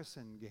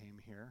comparison game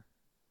here.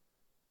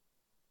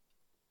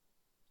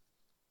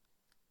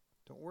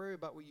 Don't worry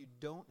about what you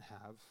don't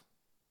have.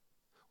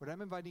 What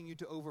I'm inviting you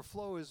to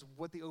overflow is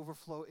what the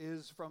overflow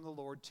is from the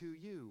Lord to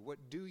you.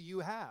 What do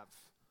you have?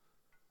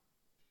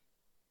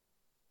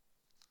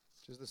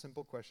 Which is the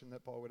simple question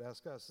that Paul would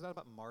ask us. It's not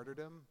about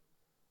martyrdom.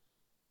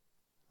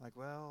 Like,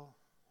 well,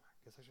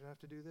 I guess I should have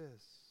to do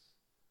this.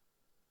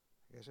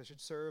 I guess I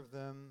should serve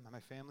them. My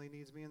family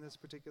needs me in this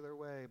particular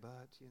way,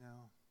 but,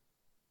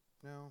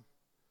 no.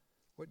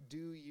 What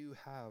do you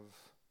have?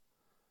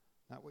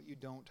 Not what you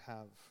don't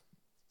have.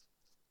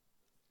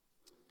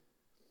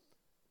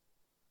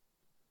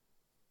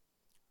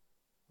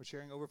 What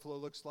sharing overflow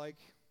looks like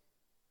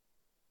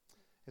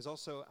is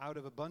also out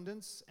of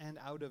abundance and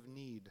out of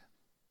need.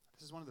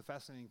 This is one of the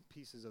fascinating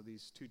pieces of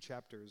these two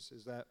chapters,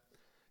 is that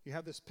you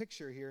have this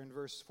picture here in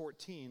verse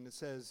 14 that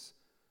says,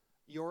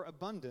 your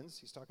abundance,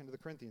 he's talking to the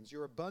Corinthians,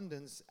 your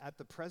abundance at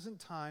the present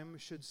time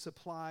should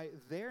supply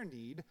their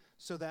need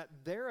so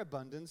that their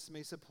abundance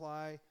may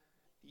supply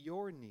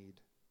your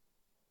need,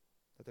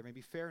 that there may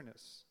be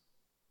fairness.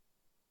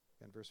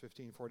 And verse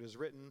 15, "For it is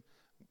written,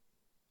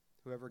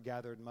 whoever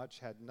gathered much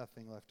had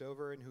nothing left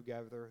over, and who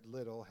gathered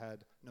little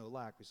had no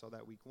lack." We saw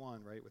that week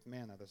 1, right, with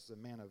manna. This is a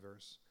manna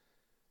verse.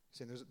 He's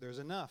saying there's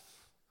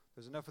enough.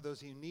 There's enough for those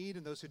who need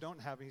and those who don't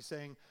have. And he's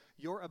saying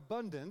your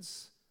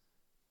abundance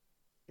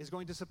is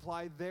going to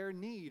supply their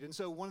need. And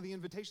so one of the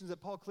invitations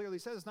that Paul clearly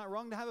says, it's not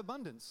wrong to have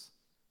abundance.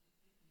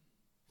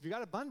 If you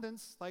got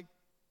abundance,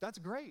 that's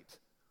great.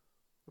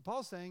 What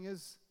Paul's saying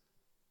is,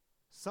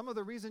 some of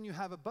the reason you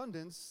have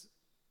abundance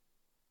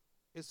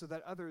is so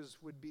that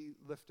others would be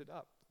lifted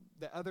up,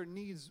 that other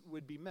needs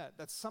would be met.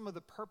 That's some of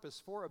the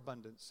purpose for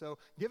abundance. So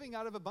giving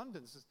out of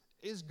abundance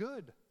is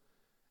good.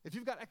 If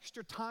you've got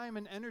extra time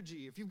and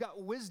energy, if you've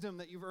got wisdom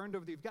that you've earned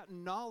over the, you've got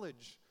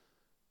knowledge,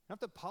 you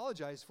don't have to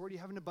apologize for it. You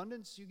have an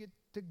abundance, you get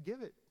to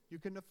give it. You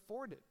can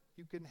afford it.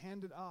 You can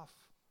hand it off.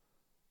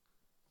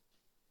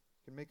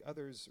 can make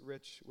others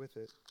rich with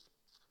it.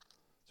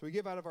 So we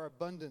give out of our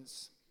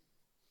abundance,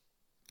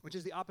 which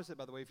is the opposite,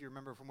 by the way, if you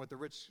remember from what the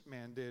rich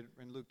man did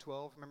in Luke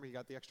 12. Remember, he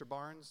got the extra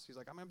barns. He's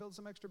like, I'm going to build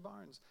some extra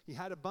barns. He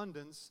had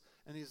abundance,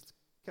 and he's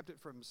kept it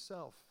for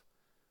himself.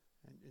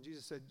 And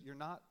Jesus said, you're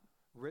not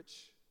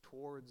rich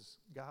towards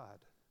God.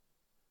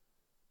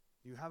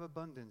 You have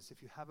abundance.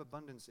 If you have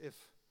abundance,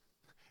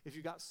 if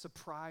you got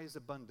surprise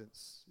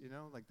abundance,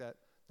 like that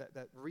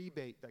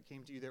rebate that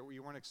came to you that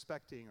you weren't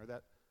expecting, or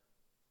that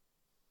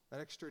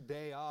extra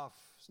day off,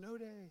 snow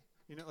day,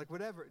 like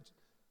whatever.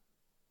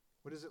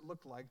 What does it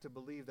look like to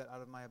believe that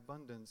out of my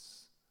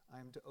abundance, I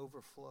am to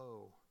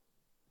overflow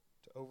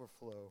to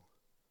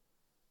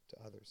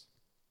others?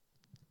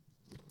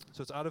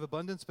 So it's out of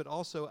abundance, but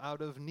also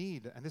out of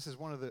need. And this is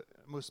one of the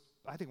most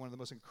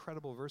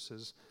incredible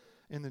verses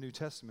in the New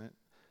Testament.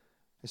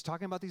 It's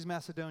talking about these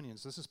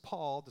Macedonians. This is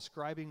Paul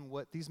describing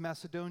what these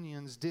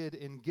Macedonians did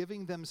in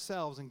giving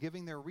themselves and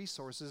giving their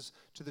resources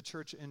to the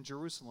church in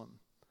Jerusalem.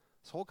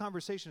 This whole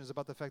conversation is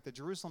about the fact that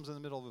Jerusalem's in the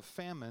middle of a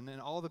famine and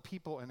all the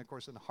people, and of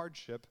course in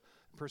hardship,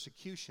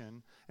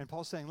 persecution. And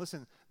Paul's saying,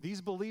 listen,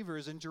 these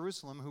believers in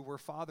Jerusalem who were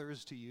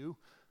fathers to you,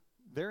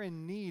 they're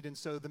in need. And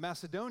so the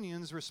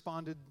Macedonians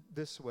responded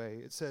this way.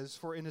 It says,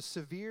 for in a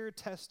severe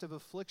test of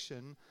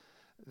affliction,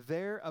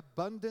 their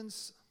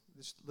abundance,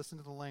 listen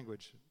to the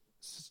language.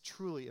 This is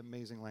truly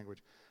amazing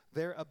language.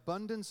 Their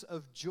abundance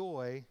of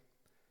joy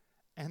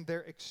and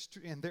their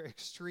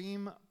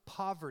extreme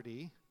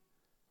poverty,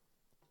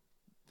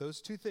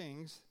 those two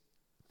things,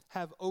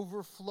 have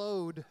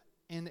overflowed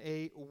in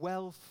a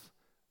wealth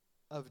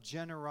of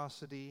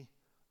generosity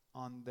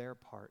on their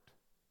part.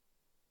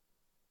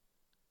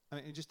 I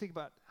mean, just think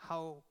about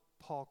how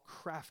Paul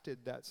crafted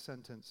that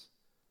sentence.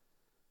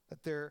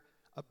 That their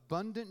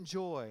abundant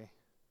joy,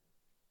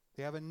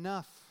 they have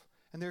enough,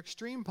 and their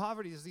extreme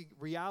poverty is the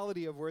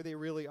reality of where they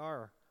really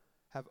are,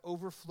 have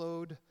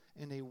overflowed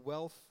in a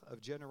wealth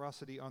of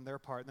generosity on their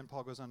part. And then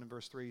Paul goes on in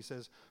verse 3, he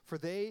says, for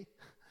they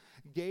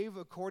gave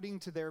according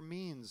to their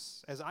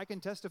means. As I can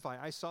testify,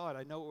 I saw it,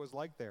 I know what it was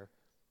like there.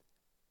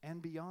 And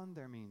beyond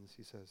their means,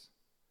 he says,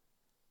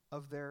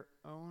 of their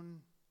own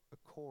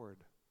accord.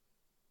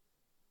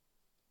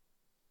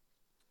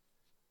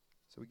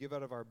 So we give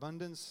out of our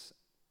abundance,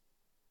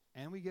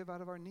 and we give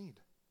out of our need.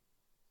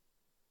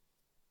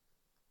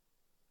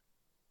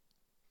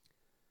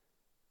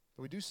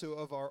 But we do so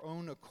of our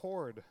own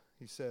accord,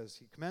 he says.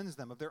 He commends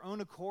them. Of their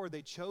own accord,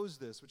 they chose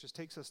this, which just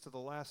takes us to the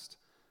last.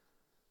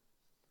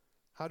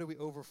 How do we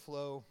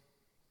overflow?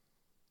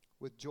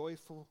 With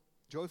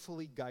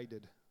joyfully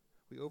guided.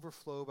 We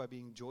overflow by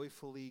being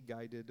joyfully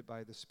guided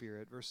by the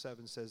Spirit. Verse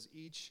 7 says,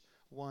 each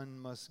one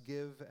must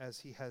give as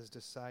he has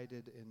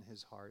decided in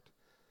his heart,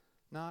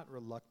 not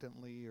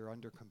reluctantly or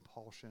under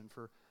compulsion,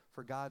 for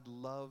God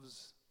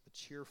loves a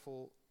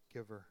cheerful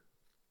giver.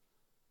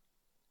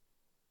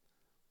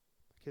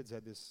 Kids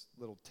had this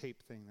little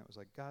tape thing that was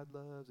like, God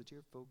loves a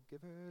cheerful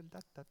giver, da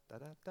da da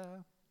da da.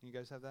 You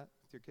guys have that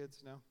with your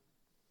kids? No?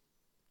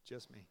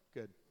 Just me.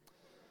 Good.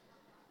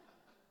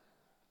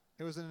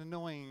 It was an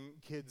annoying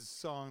kids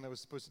song that was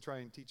supposed to try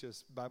and teach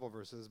us Bible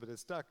verses, but it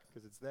stuck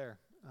because it's there.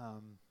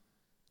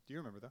 Do you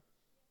remember though?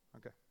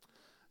 Okay.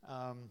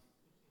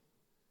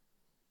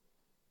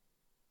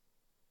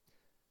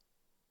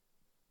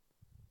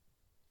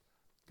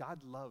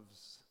 God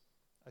loves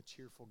a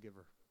cheerful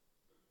giver.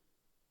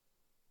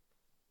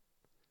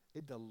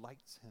 It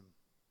delights him.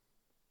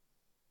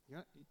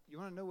 You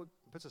want to know what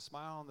puts a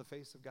smile on the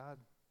face of God?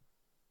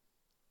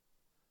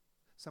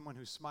 Someone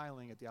who's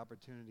smiling at the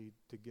opportunity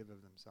to give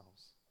of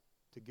themselves,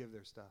 to give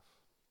their stuff.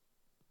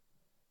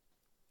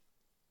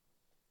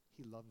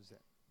 He loves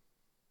it.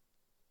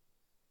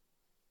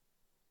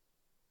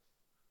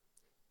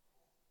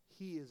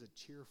 He is a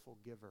cheerful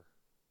giver.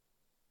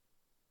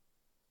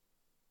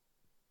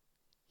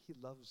 He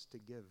loves to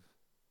give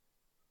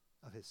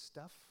of his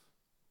stuff,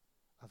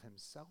 of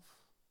himself,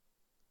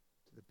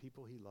 to the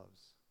people he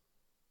loves.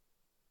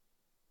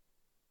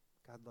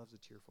 God loves a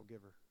cheerful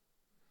giver.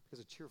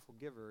 Because a cheerful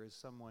giver is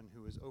someone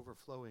who is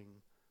overflowing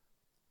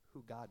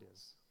who God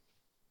is.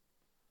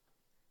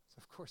 So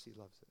of course he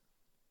loves it.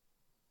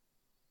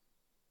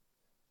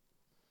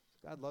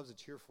 So God loves a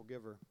cheerful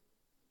giver.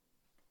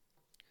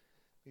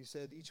 He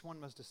said each one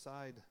must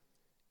decide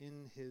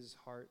in his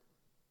heart.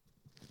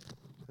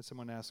 Had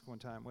someone ask one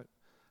time,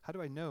 how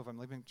do I know if I'm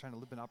trying to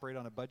live and operate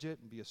on a budget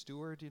and be a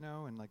steward,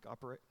 and like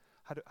operate?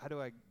 How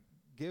do I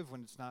give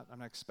when I'm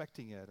not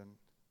expecting it? And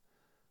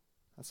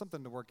that's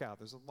something to work out.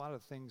 There's a lot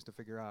of things to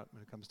figure out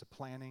when it comes to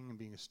planning and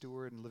being a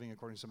steward and living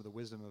according to some of the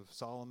wisdom of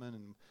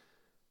Solomon,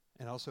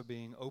 and also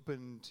being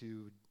open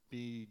to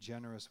be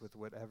generous with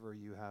whatever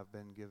you have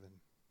been given.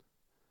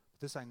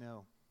 But this I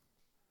know.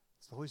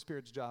 It's the Holy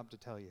Spirit's job to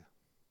tell you.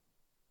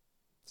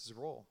 It's his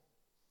role.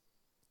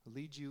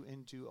 Lead you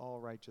into all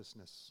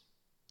righteousness.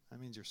 That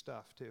means your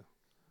stuff too.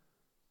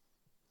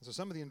 So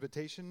some of the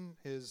invitation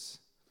is,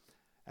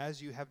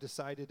 as you have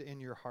decided in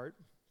your heart,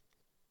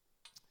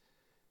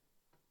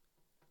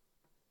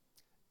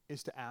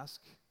 is to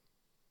ask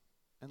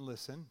and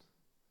listen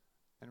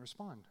and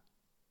respond.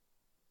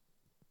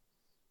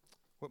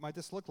 What might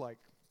this look like?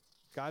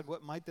 God,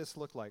 what might this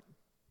look like?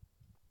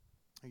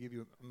 I'll give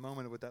you a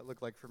moment of what that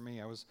looked like for me.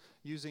 I was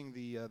using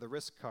the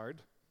risk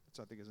card, which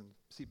I think is in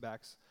seat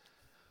backs,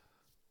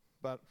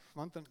 about a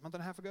month and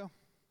a half ago,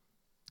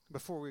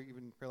 before we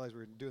even realized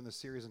we were doing this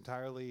series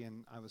entirely.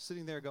 And I was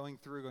sitting there going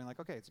like,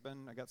 okay,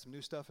 I got some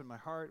new stuff in my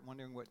heart,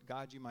 wondering what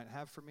God you might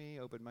have for me,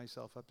 opened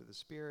myself up to the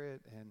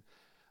Spirit. And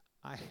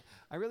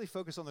I really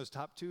focus on those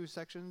top two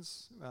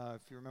sections.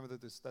 If you remember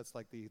that's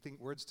like the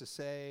words to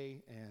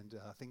say and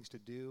things to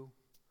do.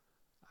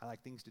 I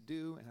like things to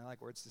do, and I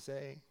like words to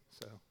say,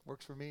 so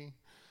works for me.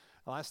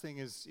 The last thing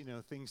is,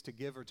 things to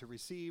give or to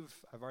receive.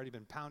 I've already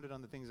been pounded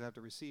on the things I have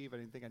to receive. I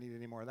didn't think I needed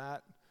any more of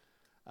that.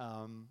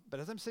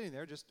 But as I'm sitting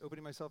there, just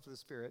opening myself to the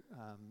Spirit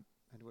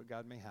and what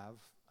God may have,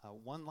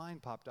 one line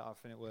popped off,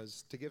 and it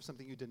was to give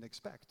something you didn't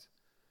expect.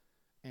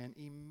 And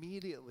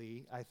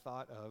immediately I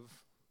thought of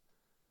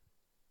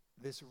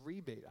this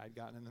rebate I'd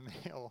gotten in the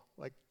mail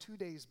like 2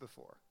 days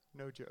before,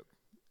 no joke.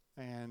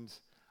 And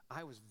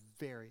I was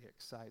very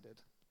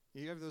excited.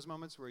 You have those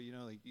moments where, you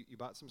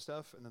bought some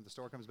stuff and then the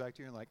store comes back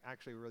to you and like,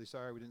 actually, we're really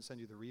sorry we didn't send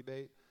you the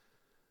rebate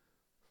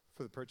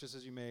for the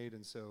purchases you made.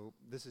 And so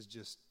this is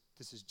just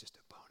a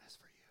bonus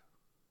for you.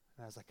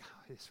 And I was like,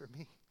 oh, it's for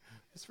me.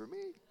 It's for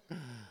me.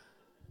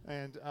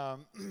 And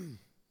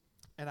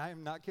I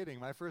am not kidding.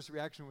 My first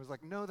reaction was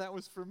like, no, that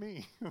was for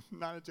me.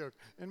 Not a joke.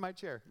 In my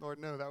chair. Lord,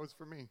 no, that was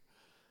for me.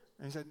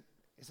 And he said,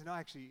 no,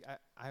 actually,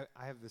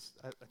 I have this.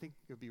 I think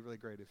it would be really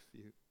great if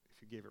you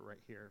gave it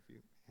right here, if you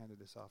handed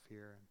this off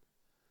here. And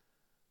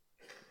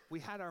we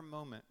had our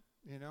moment,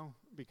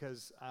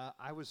 because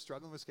I was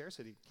struggling with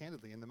scarcity,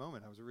 candidly, in the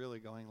moment. I was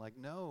really going like,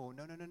 no.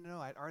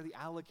 I'd already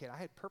allocated. I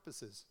had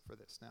purposes for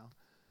this now.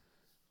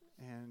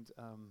 And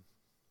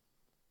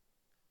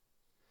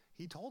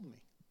he told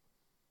me.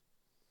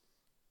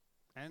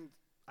 And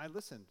I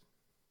listened.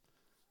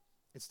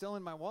 It's still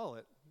in my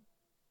wallet,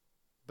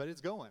 but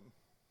it's going.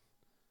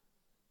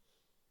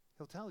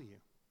 He'll tell you.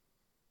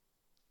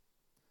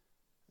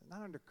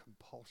 Not under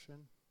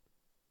compulsion.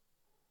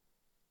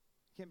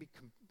 It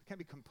can't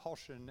be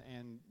compulsion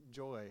and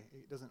joy.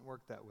 It doesn't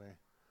work that way.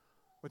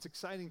 What's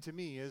exciting to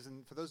me is,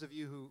 and for those of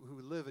you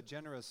who live a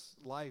generous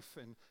life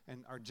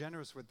and are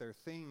generous with their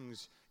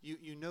things,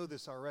 you know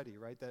this already,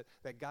 right?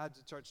 That God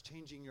starts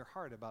changing your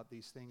heart about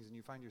these things, and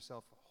you find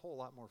yourself a whole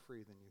lot more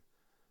free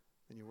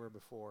than you were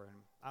before.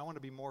 And I want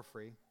to be more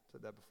free. I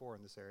said that before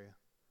in this area.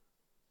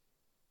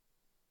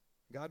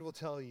 God will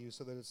tell you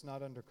so that it's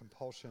not under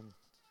compulsion,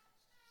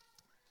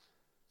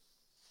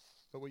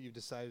 but what you've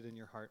decided in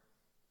your heart.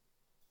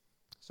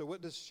 So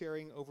what does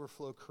sharing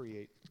overflow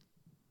create?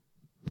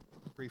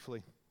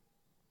 Briefly.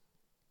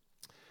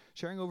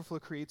 Sharing overflow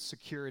creates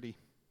security.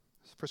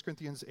 1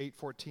 Corinthians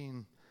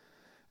 8:14,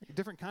 a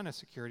different kind of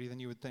security than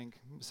you would think.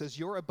 It says,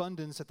 your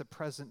abundance at the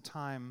present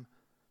time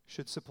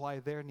should supply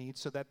their need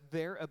so that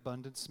their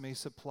abundance may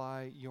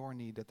supply your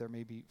need, that there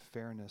may be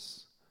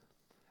fairness.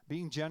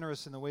 Being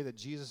generous in the way that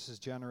Jesus is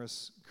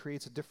generous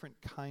creates a different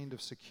kind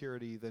of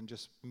security than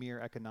just mere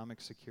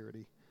economic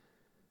security.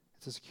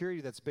 It's a security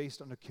that's based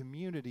on a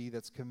community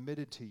that's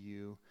committed to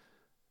you,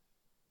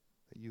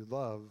 that you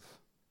love,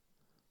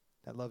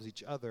 that loves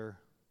each other,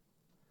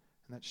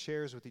 and that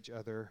shares with each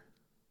other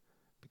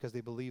because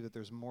they believe that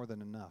there's more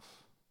than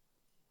enough.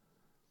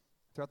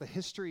 Throughout the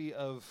history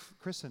of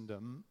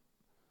Christendom,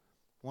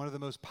 one of the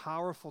most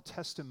powerful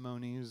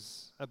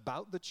testimonies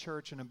about the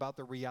church and about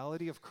the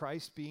reality of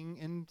Christ being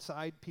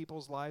inside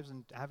people's lives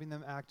and having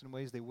them act in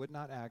ways they would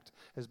not act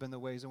has been the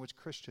ways in which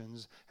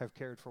Christians have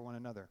cared for one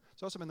another.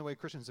 It's also been the way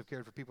Christians have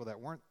cared for people that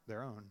weren't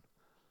their own.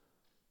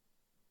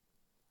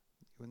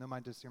 You know,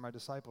 you're my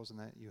disciples, and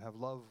that you have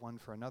love one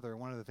for another.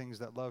 One of the things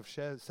that love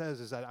says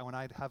is that when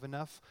I have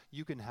enough,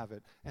 you can have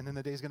it. And then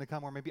the day's going to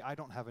come where maybe I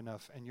don't have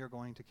enough, and you're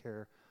going to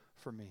care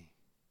for me.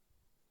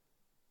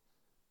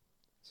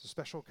 It's a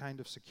special kind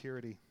of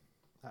security.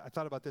 I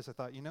thought about this. I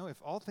thought, if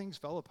all things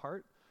fell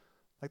apart,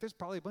 like there's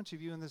probably a bunch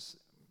of you in this,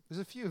 there's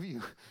a few of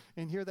you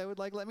in here that would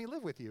let me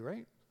live with you,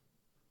 right?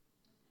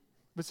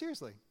 But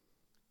seriously,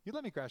 you'd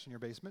let me crash in your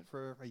basement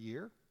for a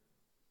year?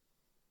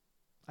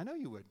 I know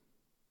you would.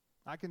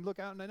 I can look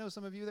out and I know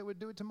some of you that would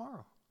do it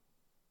tomorrow.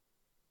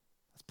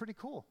 That's pretty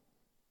cool.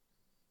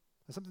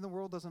 That's something the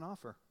world doesn't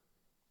offer.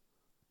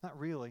 Not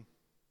really.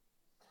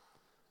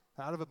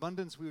 Out of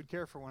abundance, we would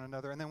care for one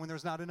another. And then when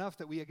there's not enough,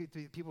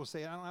 people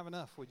say, I don't have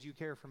enough. Would you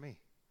care for me?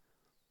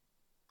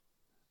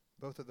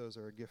 Both of those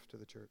are a gift to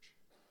the church.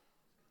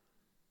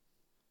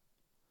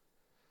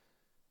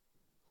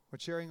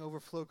 What sharing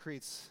overflow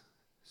creates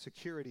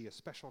security, a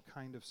special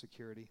kind of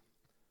security.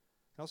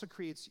 It also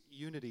creates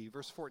unity.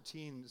 Verse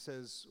 14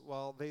 says,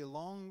 while they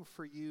long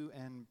for you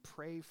and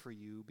pray for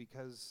you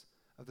because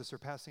of the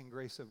surpassing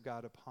grace of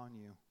God upon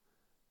you.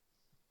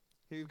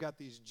 Here you've got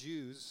these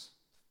Jews,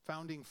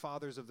 founding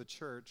fathers of the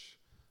church.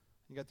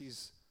 You got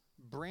these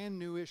brand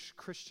newish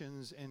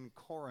Christians in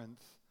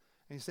Corinth.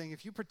 And he's saying,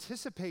 if you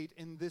participate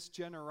in this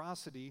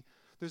generosity,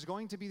 there's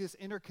going to be this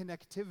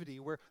interconnectivity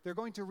where they're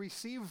going to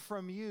receive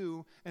from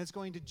you, and it's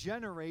going to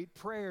generate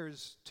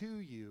prayers to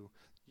you.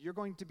 You're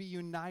going to be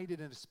united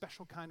in a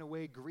special kind of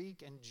way,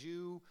 Greek and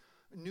Jew,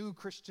 new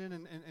Christian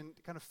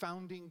and kind of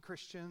founding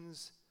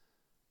Christians.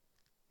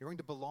 You're going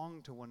to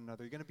belong to one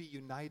another. You're going to be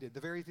united.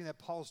 The very thing that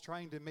Paul's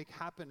trying to make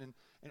happen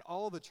in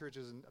all the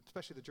churches, and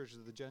especially the churches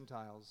of the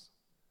Gentiles.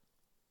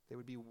 They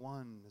would be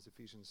one, as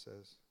Ephesians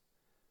says.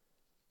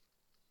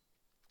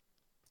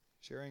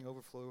 Sharing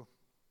overflow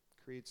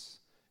creates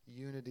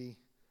unity,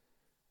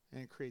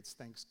 and it creates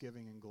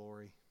thanksgiving and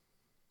glory.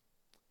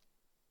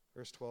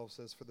 Verse 12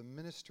 says, "For the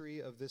ministry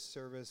of this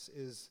service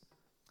is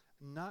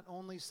not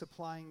only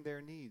supplying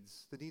their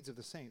needs, the needs of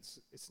the saints."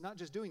 It's not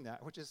just doing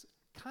that, which is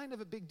kind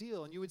of a big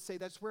deal. And you would say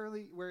that's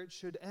really where it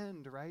should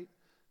end, right?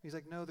 He's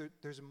like, no,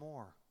 there's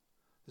more.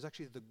 There's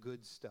actually the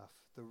good stuff,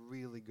 the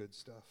really good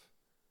stuff.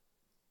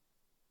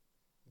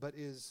 But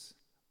is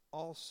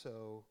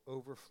also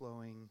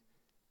overflowing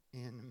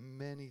in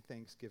many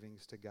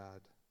thanksgivings to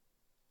God.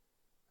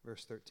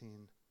 Verse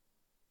 13.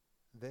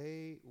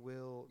 "They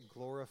will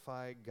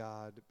glorify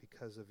God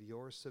because of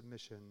your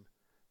submission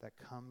that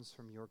comes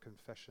from your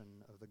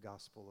confession of the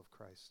gospel of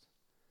Christ."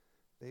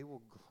 They will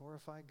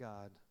glorify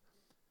God.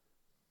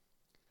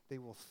 They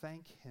will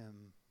thank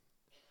him.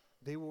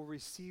 They will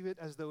receive it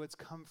as though it's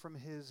come from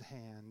his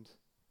hand,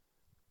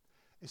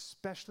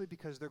 especially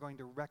because they're going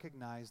to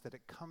recognize that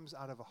it comes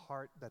out of a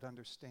heart that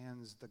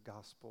understands the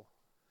gospel.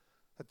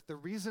 That the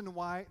reason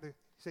why,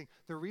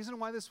 the reason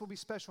why this will be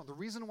special, the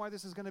reason why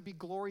this is going to be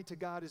glory to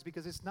God is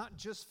because it's not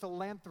just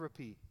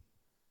philanthropy.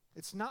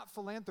 It's not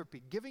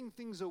philanthropy. Giving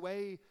things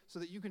away so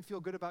that you can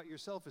feel good about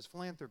yourself is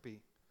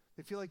philanthropy.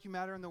 They feel like you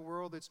matter in the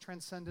world, it's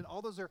transcendent.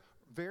 All those are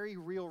very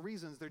real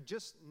reasons. They're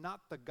just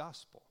not the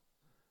gospel.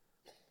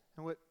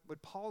 And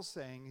what Paul's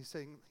saying, he's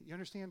saying, you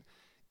understand,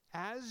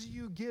 as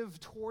you give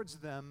towards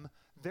them,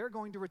 they're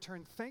going to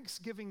return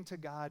thanksgiving to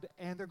God,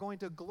 and they're going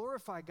to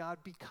glorify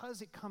God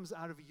because it comes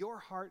out of your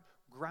heart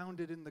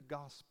grounded in the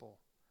gospel.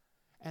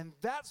 And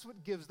that's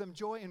what gives them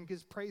joy and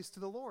gives praise to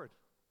the Lord.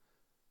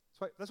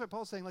 That's why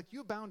Paul's saying, like,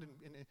 you abound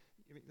in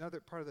another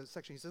part of the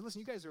section. He says, listen,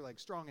 you guys are like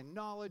strong in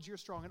knowledge. You're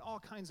strong in all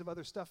kinds of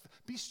other stuff.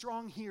 Be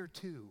strong here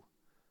too,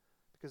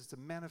 because it's a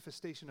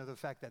manifestation of the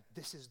fact that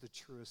this is the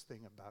truest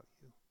thing about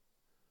you.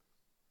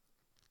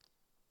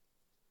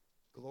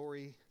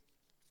 Glory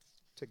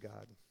to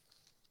God.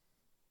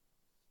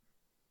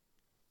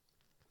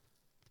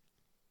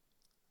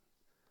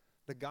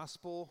 The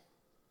gospel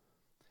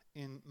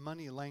in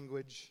money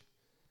language,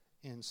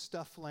 in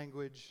stuff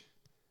language,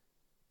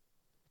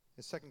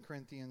 is 2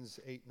 Corinthians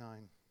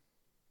 8:9.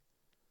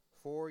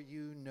 "For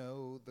you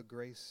know the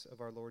grace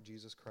of our Lord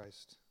Jesus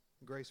Christ."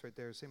 Grace right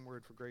there, same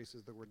word for grace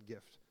as the word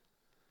gift.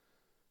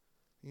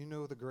 You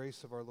know the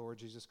grace of our Lord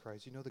Jesus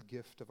Christ. You know the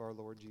gift of our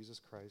Lord Jesus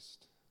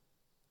Christ.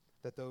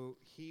 That though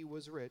he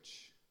was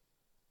rich,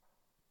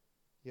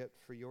 yet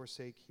for your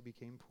sake he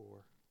became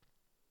poor,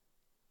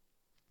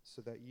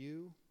 so that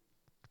you,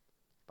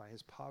 by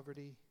his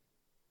poverty,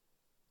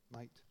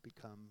 might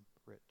become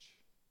rich.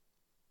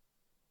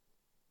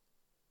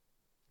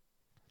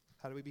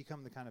 How do we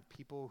become the kind of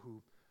people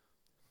who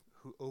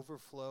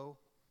overflow,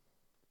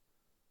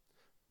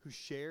 who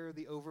share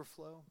the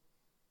overflow?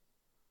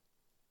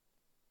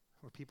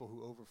 We're people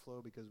who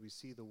overflow because we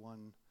see the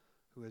one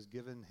who has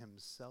given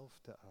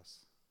himself to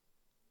us.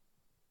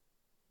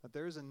 That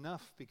there is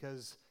enough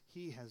because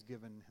he has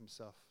given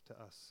himself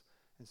to us.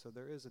 And so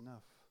there is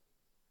enough.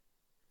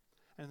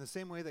 And in the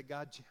same way that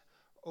God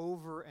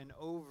over and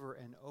over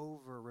and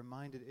over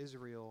reminded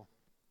Israel,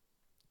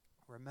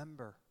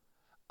 remember,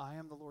 I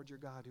am the Lord your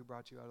God who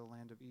brought you out of the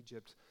land of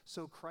Egypt.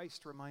 So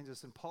Christ reminds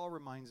us, and Paul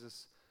reminds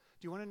us,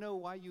 do you want to know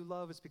why you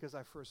love? It's because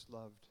I first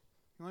loved.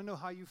 You want to know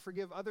how you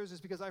forgive others?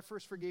 It's because I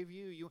first forgave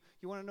you.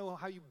 You want to know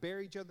how you bear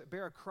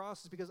a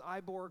cross? It's because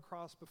I bore a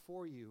cross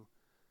before you.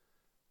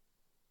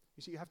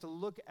 You see, you have to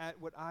look at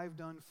what I've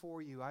done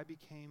for you. I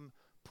became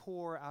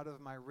poor out of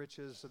my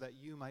riches so that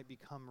you might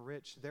become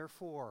rich.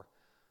 Therefore,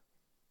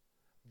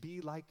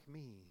 be like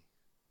me.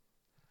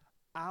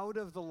 Out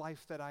of the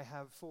life that I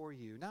have for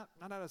you. Not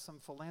out of some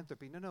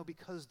philanthropy. No,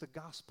 because the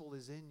gospel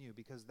is in you,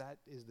 because that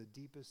is the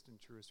deepest and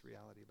truest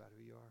reality about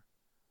who you are.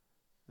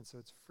 And so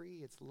it's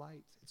free, it's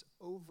light, it's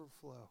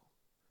overflow.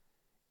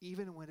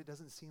 Even when it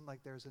doesn't seem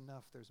like there's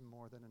enough, there's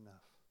more than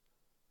enough.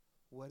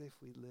 What if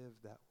we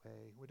lived that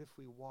way? What if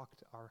we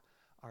walked our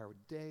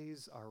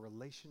days, our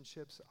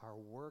relationships, our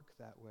work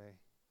that way?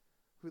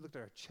 If we looked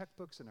at our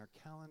checkbooks and our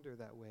calendar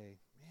that way,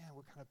 man,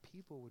 what kind of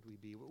people would we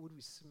be? What would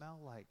we smell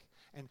like?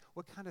 And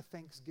what kind of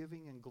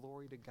thanksgiving and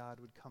glory to God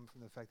would come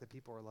from the fact that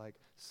people are like,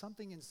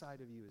 something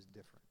inside of you is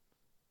different.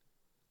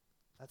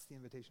 That's the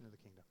invitation of the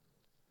kingdom.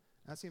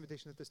 That's the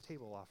invitation that this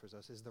table offers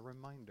us, is the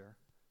reminder.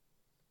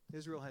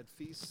 Israel had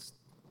feasts.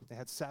 They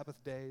had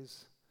Sabbath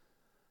days.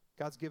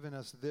 God's given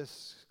us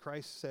this.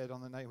 Christ said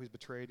on the night he was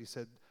betrayed, he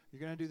said, you're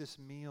going to do this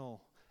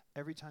meal.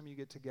 Every time you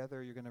get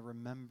together, you're going to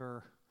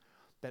remember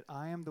that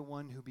I am the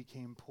one who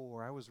became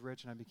poor. I was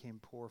rich and I became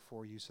poor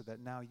for you so that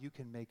now you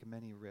can make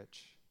many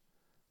rich.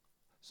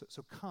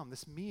 So come.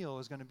 This meal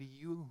is going to be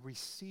you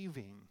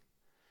receiving.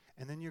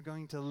 And then you're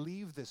going to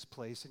leave this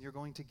place and you're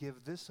going to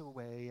give this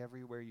away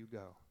everywhere you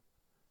go.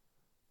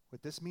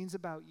 What this means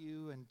about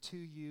you and to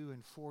you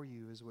and for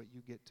you is what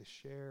you get to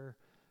share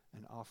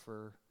and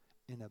offer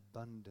in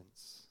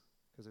abundance,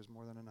 because there's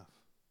more than enough.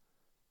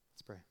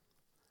 Let's pray.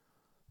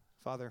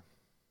 Father,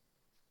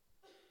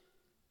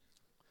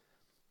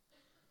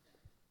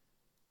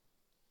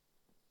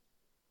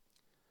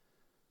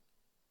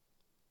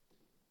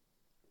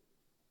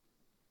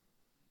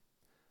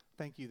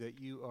 thank you that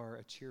you are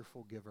a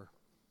cheerful giver.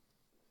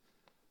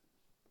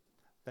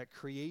 That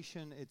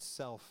creation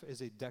itself is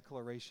a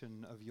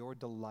declaration of your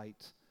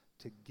delight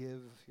to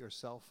give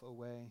yourself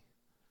away,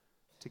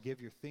 to give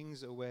your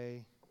things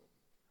away,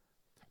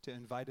 to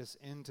invite us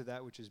into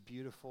that which is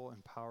beautiful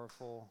and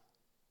powerful.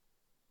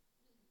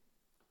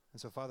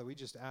 And so, Father, we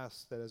just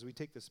ask that as we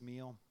take this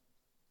meal,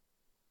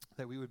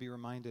 that we would be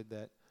reminded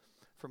that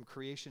from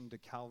creation to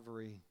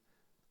Calvary,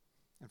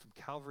 and from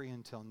Calvary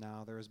until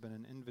now, there has been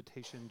an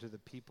invitation to the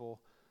people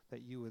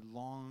that you would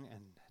long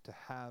and to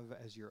have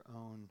as your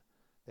own,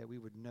 that we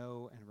would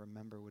know and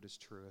remember what is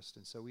truest.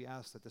 And so we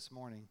ask that this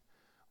morning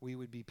we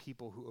would be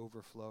people who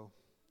overflow,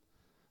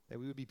 that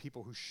we would be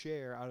people who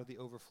share out of the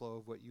overflow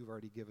of what you've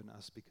already given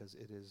us, because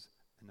it is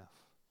enough.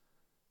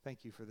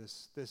 Thank you for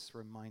this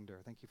reminder.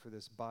 Thank you for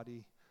this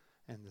body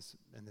and this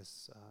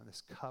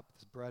cup,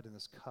 this bread and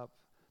this cup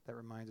that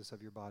reminds us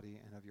of your body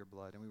and of your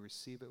blood. And we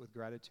receive it with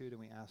gratitude, and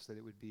we ask that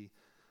it would be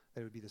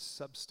the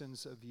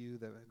substance of you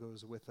that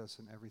goes with us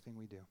in everything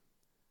we do.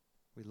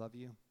 We love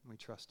you and we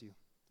trust you.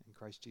 In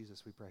Christ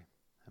Jesus we pray.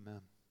 Amen.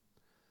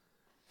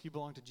 If you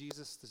belong to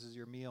Jesus, this is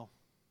your meal.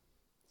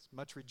 It's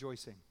much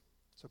rejoicing.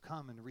 So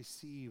come and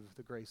receive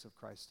the grace of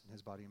Christ and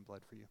his body and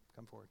blood for you.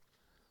 Come forward.